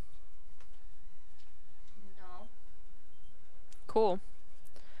 No. Cool.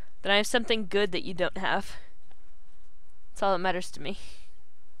 Then I have something good that you don't have. That's all that matters to me.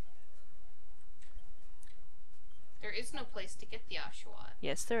 There is no place to get the Oshawott.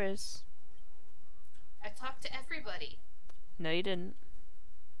 Yes, there is. I talked to everybody. No, you didn't.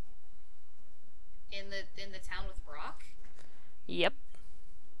 In the town with Brock? Yep.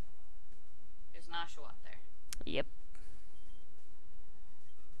 There's an Oshawott there. Yep.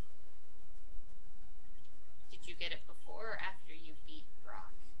 Did you get it before or after you beat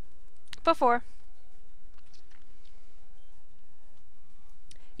Brock? Before.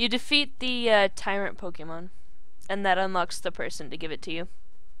 You defeat the tyrant Pokemon, and that unlocks the person to give it to you.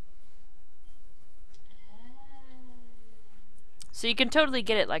 So you can totally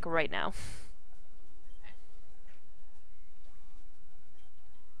get it, like, right now.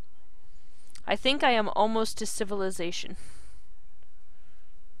 I think I am almost to civilization.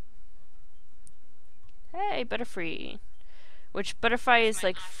 Hey, Butterfree. Which Butterfree is,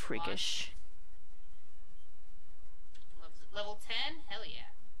 like, freakish. Level 10? Hell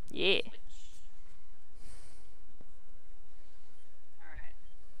yeah. Yeah. Switch. Alright.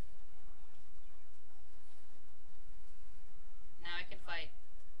 Now I can fight.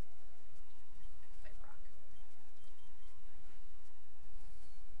 Brock.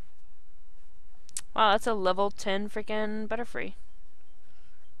 Wow, that's a level 10 freaking Butterfree.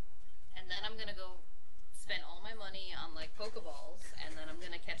 And then I'm gonna go spend all my money on, like, Pokeballs, and then I'm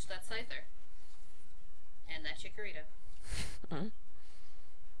gonna catch that Scyther. And that Chikorita. Mm-hmm.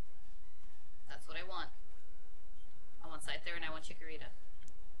 That's what I want. I want Scyther and I want Chikorita.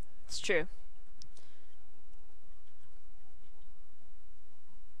 It's true.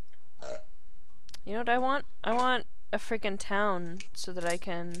 You know what I want? I want a freaking town so that I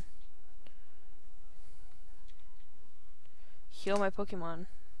can heal my Pokemon.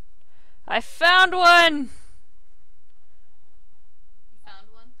 I found one! You found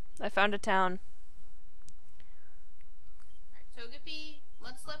one? I found a town. Alright, Togepi,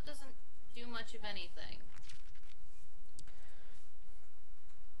 Mudslap doesn't do much of anything.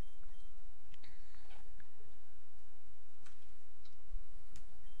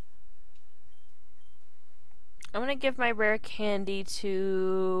 I'm gonna give my rare candy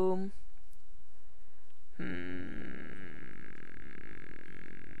to... Give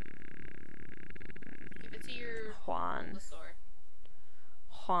it to your Juan. Bulbasaur.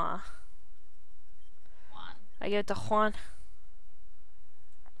 Juan. Juan. I give it to Juan.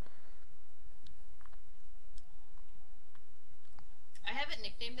 I haven't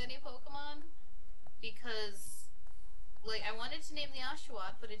nicknamed any Pokemon because, like, I wanted to name the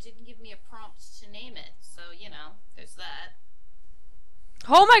Oshawott, but it didn't give me a prompt to name it. So, you know, there's that.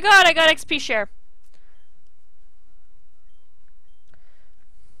 Oh my god, I got XP share.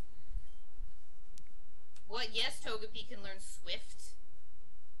 What? Yes, Togepi can learn Swift.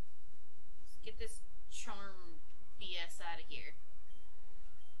 Let's get this charm BS out of here.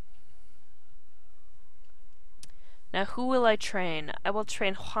 Now who will I train? I will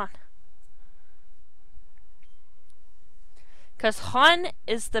train Juan. Because Juan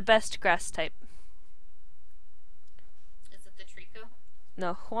is the best grass type. Is it the Trico?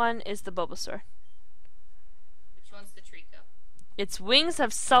 No, Juan is the Bulbasaur. Which Its wings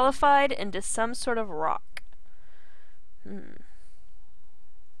have solidified into some sort of rock.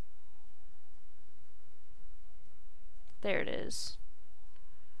 There it is.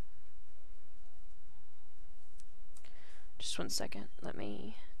 Just 1 second. Let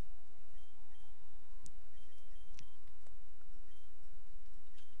me...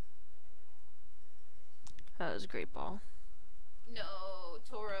 Oh, that was a great ball. No,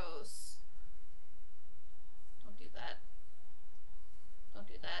 Tauros. Don't do that. Don't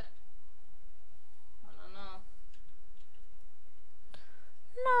do that. No, no, no.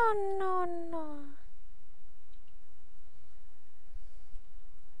 No, no, no.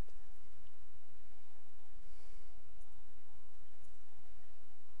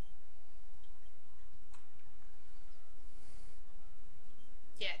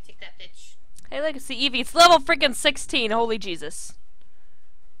 Yeah, take that, bitch. Hey, look, it's the Eevee. It's level freaking 16. Holy Jesus.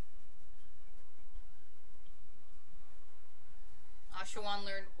 Oshawan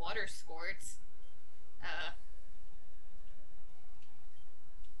learned water sports.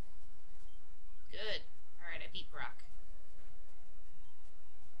 Good. Alright, I beat Brock.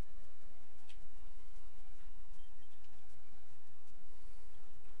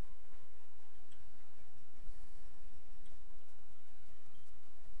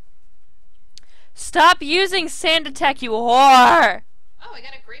 Stop using sand attack, you whore! Oh, I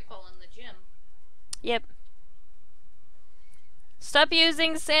got a great ball in the gym. Yep. Stop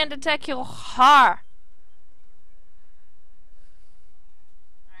using sand attack, you whore!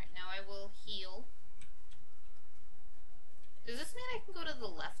 Alright, now I will heal. Does this mean I can go to the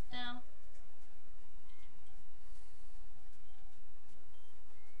left now?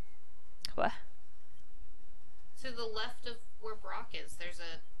 What? To the left of where Brock is, there's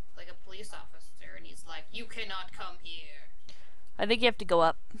a police officer, and he's like, "You cannot come here." I think you have to go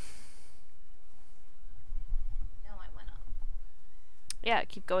up. No, I went up. Yeah,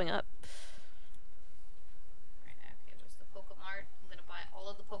 keep going up. Right, okay, where's the Pokemart? I'm gonna buy all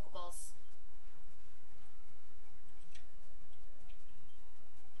of the Pokeballs.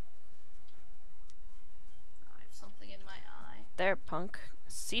 Oh, I have something in my eye. There, punk.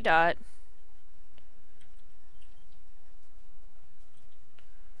 C-Dot.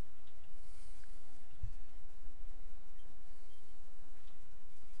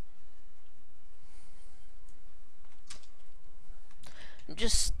 I'm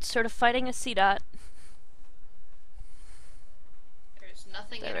just sort of fighting a C-Dot. There's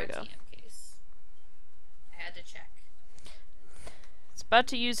nothing in our TM case. I had to check. It's about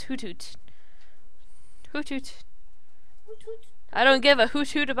to use Hoot-Hoot. Hoot-Hoot. Hoot hoot. I don't give a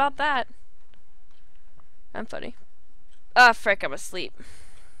hoot-hoot about that. I'm funny. Ah, frick, I'm asleep.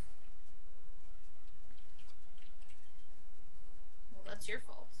 Well, that's your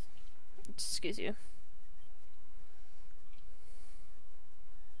fault. Excuse you.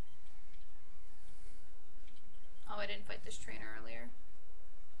 Oh, I didn't fight this trainer earlier.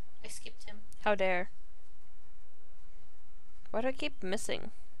 I skipped him. How dare. Why do I keep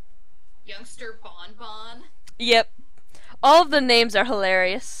missing? Youngster Bon Bon. Yep. All of the names are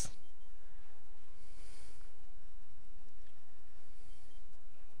hilarious.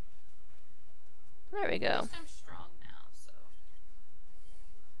 There we At go. least I'm strong now, so.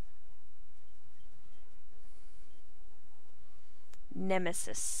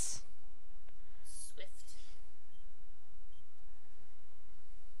 Nemesis. Swift.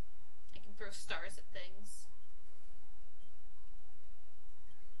 I can throw stars at things.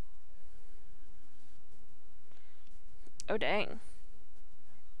 Oh, dang.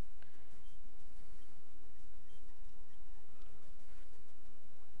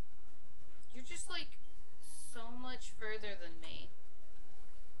 You're just like so much further than me.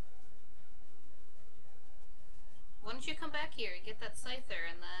 Why don't you come back here and get that Scyther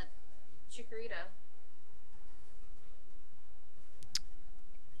and that Chikorita?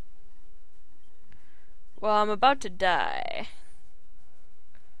 Well, I'm about to die.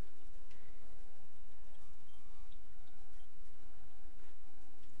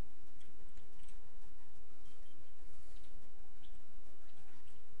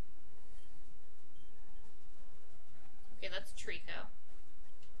 Okay, that's Trico.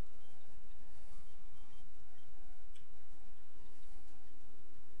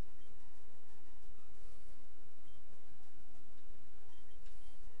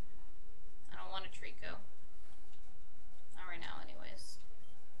 I don't want a Trico. Not right now, anyways.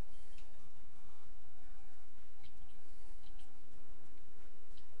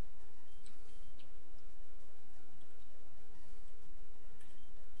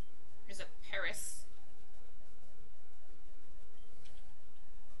 There's a Paris.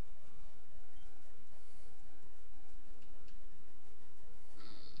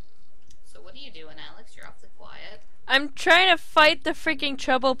 I'm trying to fight the freaking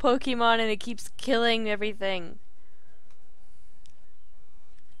trouble Pokemon and it keeps killing everything.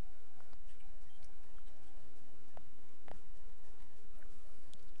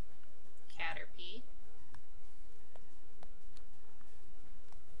 Caterpie.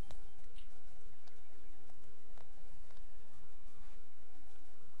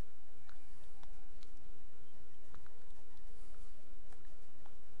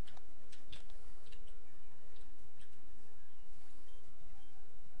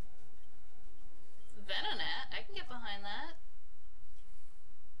 Venonat. I can get behind that.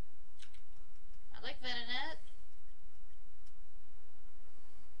 I like Venonat.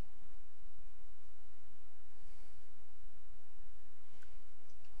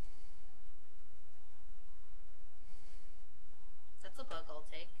 That's a bug I'll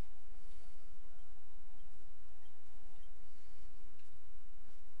take.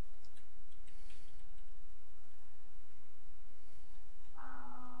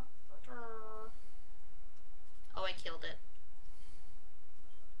 Oh, I killed it.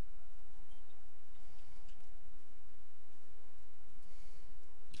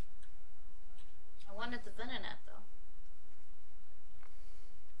 I wanted the Venonat though.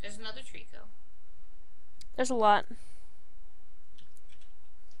 There's another Trico. There's a lot.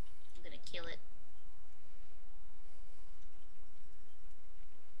 I'm gonna kill it.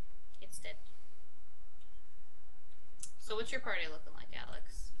 It's dead. So what's your party looking like,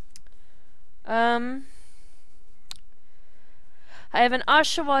 Alex? I have an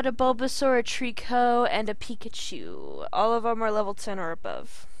Oshawott, a Bulbasaur, a Trico, and a Pikachu. All of them are level 10 or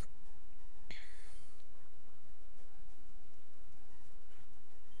above.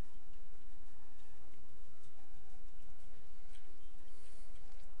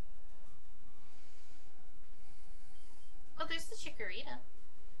 Oh, there's the Chikorita.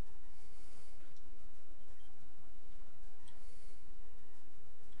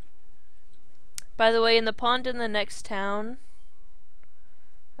 By the way, in the pond in the next town,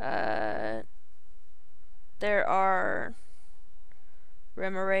 there are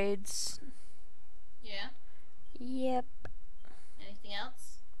Remoraid's. Yeah. Yep. Anything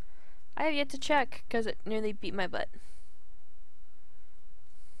else? I have yet to check because it nearly beat my butt.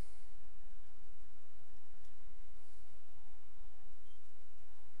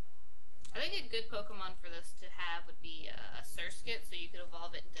 I think a good Pokemon for this to have would be a Surskit, so you could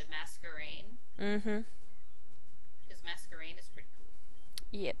evolve it into Masquerain. Mm-hmm. Because Masquerain is pretty cool.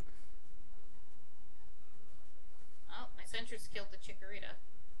 Yep. Oh, my Sentry's killed the Chikorita.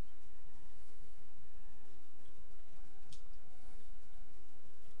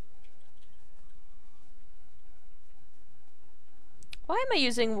 Why am I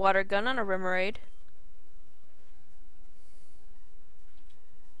using water gun on a Remoraid?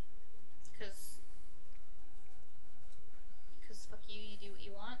 Because fuck you, you do what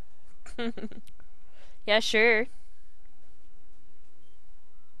you want. Yeah, sure.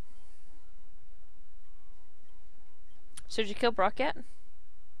 So did you kill Brock yet?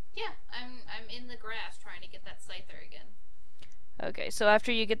 Yeah, I'm in the grass trying to get that Scyther again. Okay, so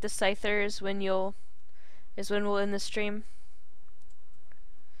after you get the Scyther is when we'll end the stream.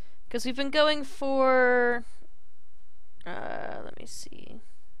 Because we've been going for let me see.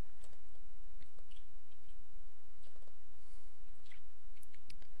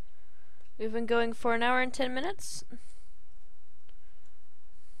 We've been going for an hour and 10 minutes.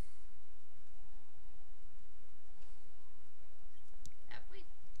 Have we?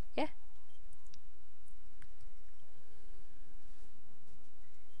 Yeah.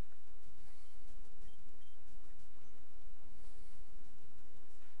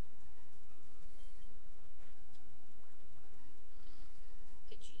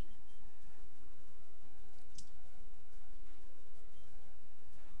 Pidgey.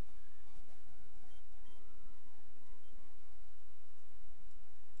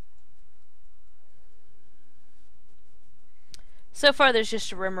 So far there's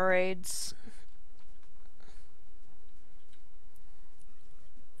just Remoraids.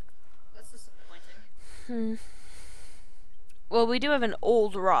 That's disappointing. Well, we do have an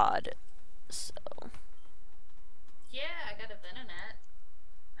old rod, so. Yeah, I got a Venonat.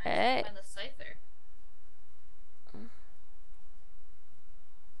 I Hey. just find the Scyther.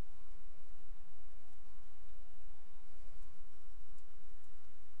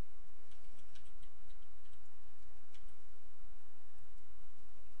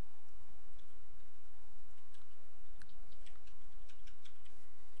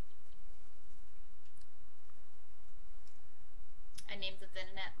 I named the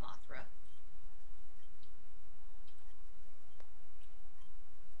Venonat Mothra.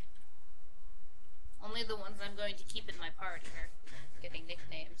 Only only the ones I'm going to keep in my party are getting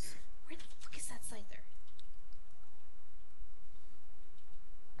nicknames. Where the fuck is that Scyther?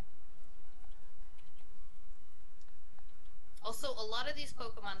 Also, a lot of these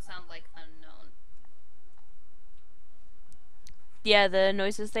Pokemon sound like unknown. Yeah, the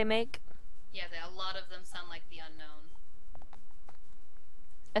noises they make. Yeah, a lot of them sound like the unknown.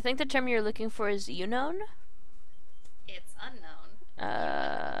 I think the term you're looking for is unknown. It's unknown.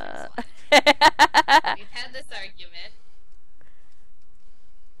 We've had this argument.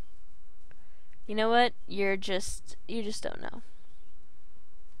 You know what? You just don't know.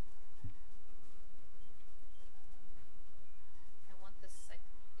 I want this Scyther.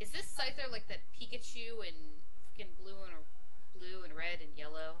 Is this Scyther like that Pikachu in fucking blue and red and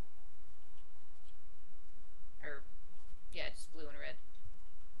yellow? Or yeah, just blue and red.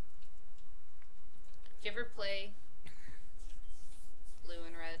 Did you ever play blue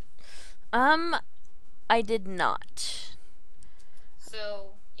and red? I did not.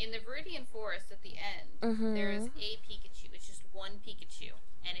 So, in the Viridian Forest at the end, there is a Pikachu. It's just one Pikachu.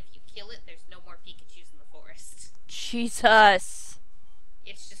 And if you kill it, there's no more Pikachus in the forest. Jesus.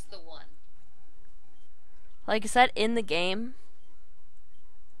 It's just the one. Like, is that in the game?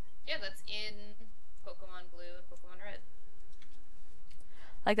 Yeah, that's in Pokemon Blue and Pokemon Red.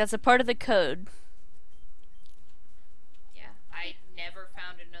 Like, that's a part of the code. Yeah, I never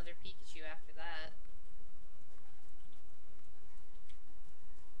found another Pikachu after that.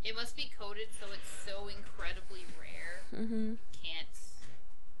 It must be coded so it's so incredibly rare. Can't.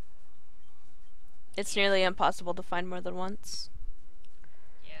 It's nearly impossible to find more than once.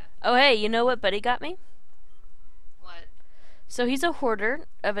 Yeah. Oh, hey, you know what Buddy got me? What? So he's a hoarder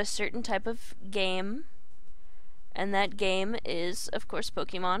of a certain type of game. And that game is, of course,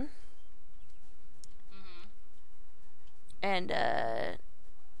 Pokemon. And,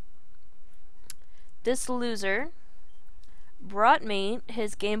 this loser brought me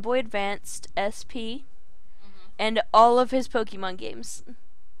his Game Boy Advanced SP and all of his Pokemon games.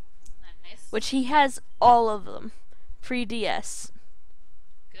 Nice. Which he has all of them. Pre-DS.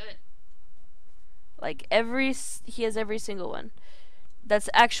 Good. Like, he has every single one. That's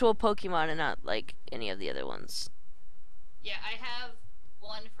actual Pokemon and not, like, any of the other ones. Yeah, I have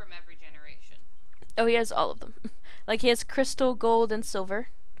one from every generation. Oh, he has all of them. Like, he has Crystal, Gold, and Silver.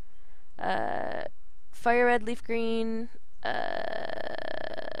 Fire Red, Leaf Green,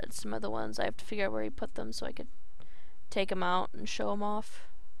 some other ones. I have to figure out where he put them so I could take them out and show them off.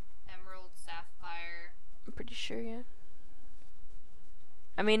 Emerald, Sapphire. I'm pretty sure, yeah.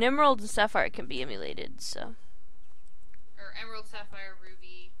 I mean, Emerald and Sapphire can be emulated, so. Or Emerald, Sapphire,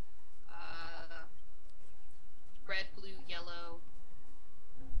 Ruby, Red, Blue, Yellow.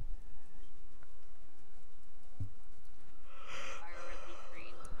 Fire Red, Leaf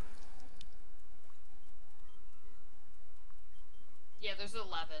Green. Yeah, there's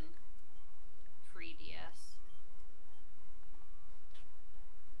 11. Free DS.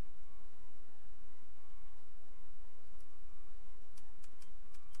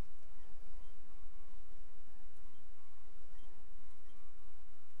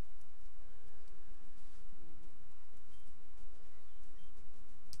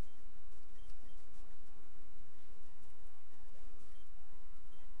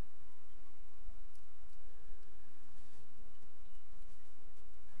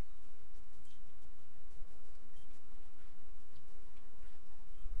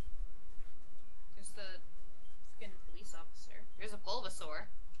 There's the fucking police officer. There's a Bulbasaur.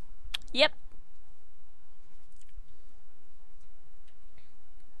 Yep.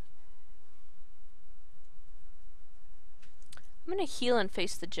 I'm gonna heal and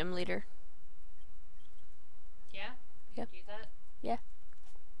face the gym leader. Yeah? Yep. Do that? Yeah.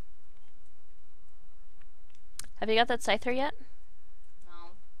 Have you got that Scyther yet?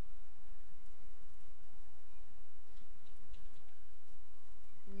 No.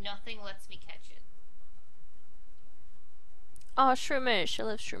 Nothing lets me catch it. Oh, Shroomish. I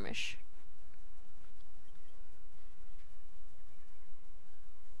love Shroomish.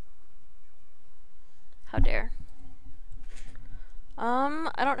 How dare.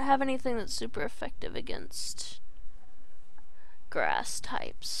 I don't have anything that's super effective against grass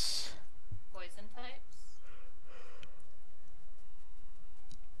types. Poison types?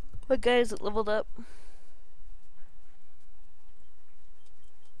 What guy is it leveled up?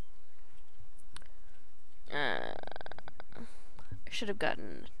 I should have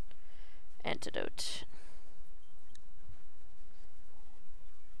gotten antidote.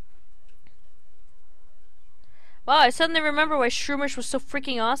 Wow, I suddenly remember why Shroomish was so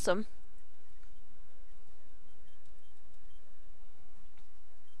freaking awesome.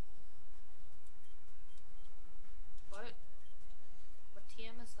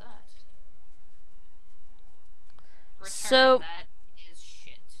 So that is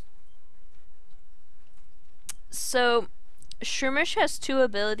shit. so Shroomish has two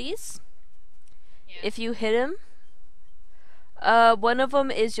abilities. Yeah. If you hit him, one of them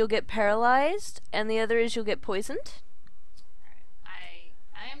is you'll get paralyzed, and the other is you'll get poisoned. Alright.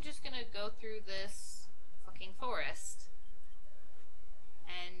 I am just gonna go through this fucking forest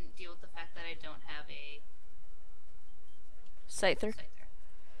and deal with the fact that I don't have a Scyther. scyther.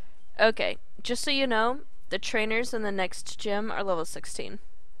 Okay, just so you know, the trainers in the next gym are level 16.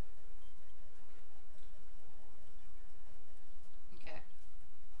 Okay.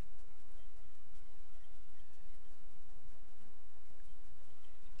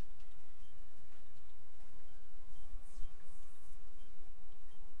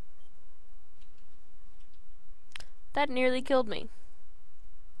 That nearly killed me.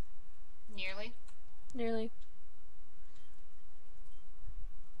 Nearly. Nearly.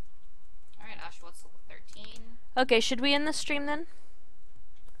 Alright, Ash, what's level 13? Okay, should we end the stream then?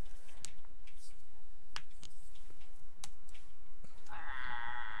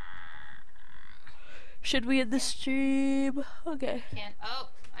 Should we end the stream? Okay. Can't. Oh,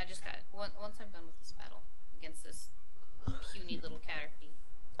 I just got it. Once I'm done with this battle against this puny little Caterpie.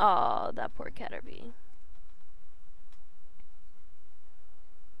 Aw, that poor Caterpie.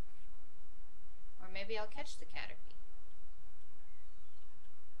 Or maybe I'll catch the Caterpie.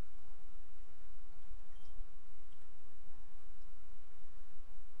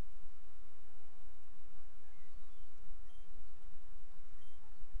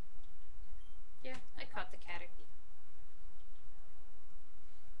 Yeah, I caught the Caterpie.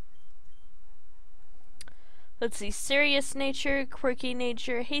 Let's see. Serious nature, quirky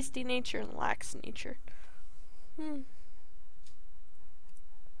nature, hasty nature, and lax nature.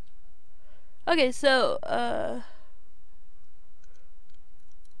 Okay, so,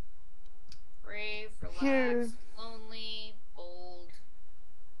 Brave, relaxed, Here. lonely, bold,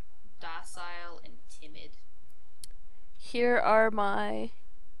 docile, and timid. here are my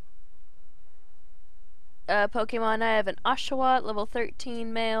Pokemon. I have an Oshawott, level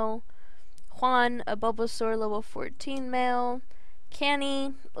 13 male. Juan, a Bulbasaur, level 14 male.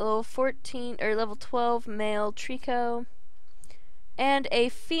 Canny, level 14 or level 12 male Trico. And a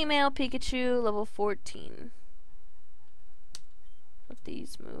female Pikachu, level 14. With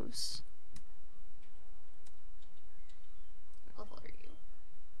these moves. What level are you?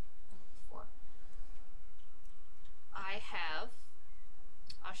 Level 4. I have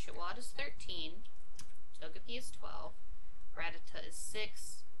Oshawott is 13, Togepi is 12, Rattata is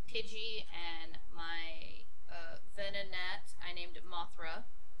 6, Pidgey, and my Venonat, I named it Mothra.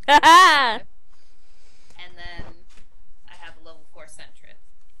 Haha! And then I have a level 4 Sentret.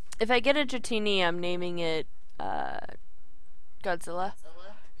 If I get a Dratini, I'm naming it Godzilla. Zilla.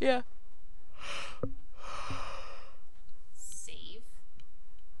 Yeah. Save.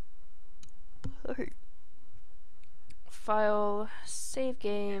 Okay. File, save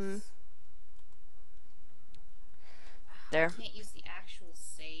game. There. Can't use the actual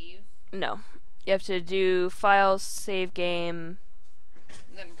save. No. You have to do file, save game.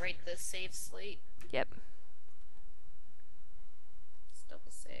 I'm gonna break the save slate. Yep. Let's double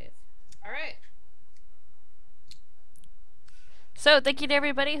save. Alright. So, thank you to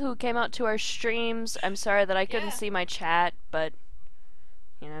everybody who came out to our streams. I'm sorry that I couldn't Yeah. see my chat, but,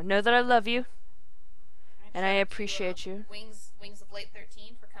 know that I love you. And I Shout out to, appreciate you. Wings of Late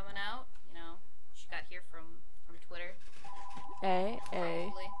 13 for coming out. She got here from Twitter. Hey.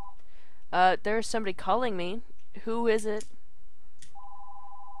 Probably. There's somebody calling me. Who is it?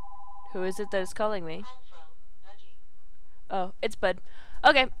 Who is it that is calling me? Oh, it's Bud.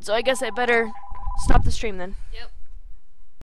 Okay, so I guess I better stop the stream then. Yep.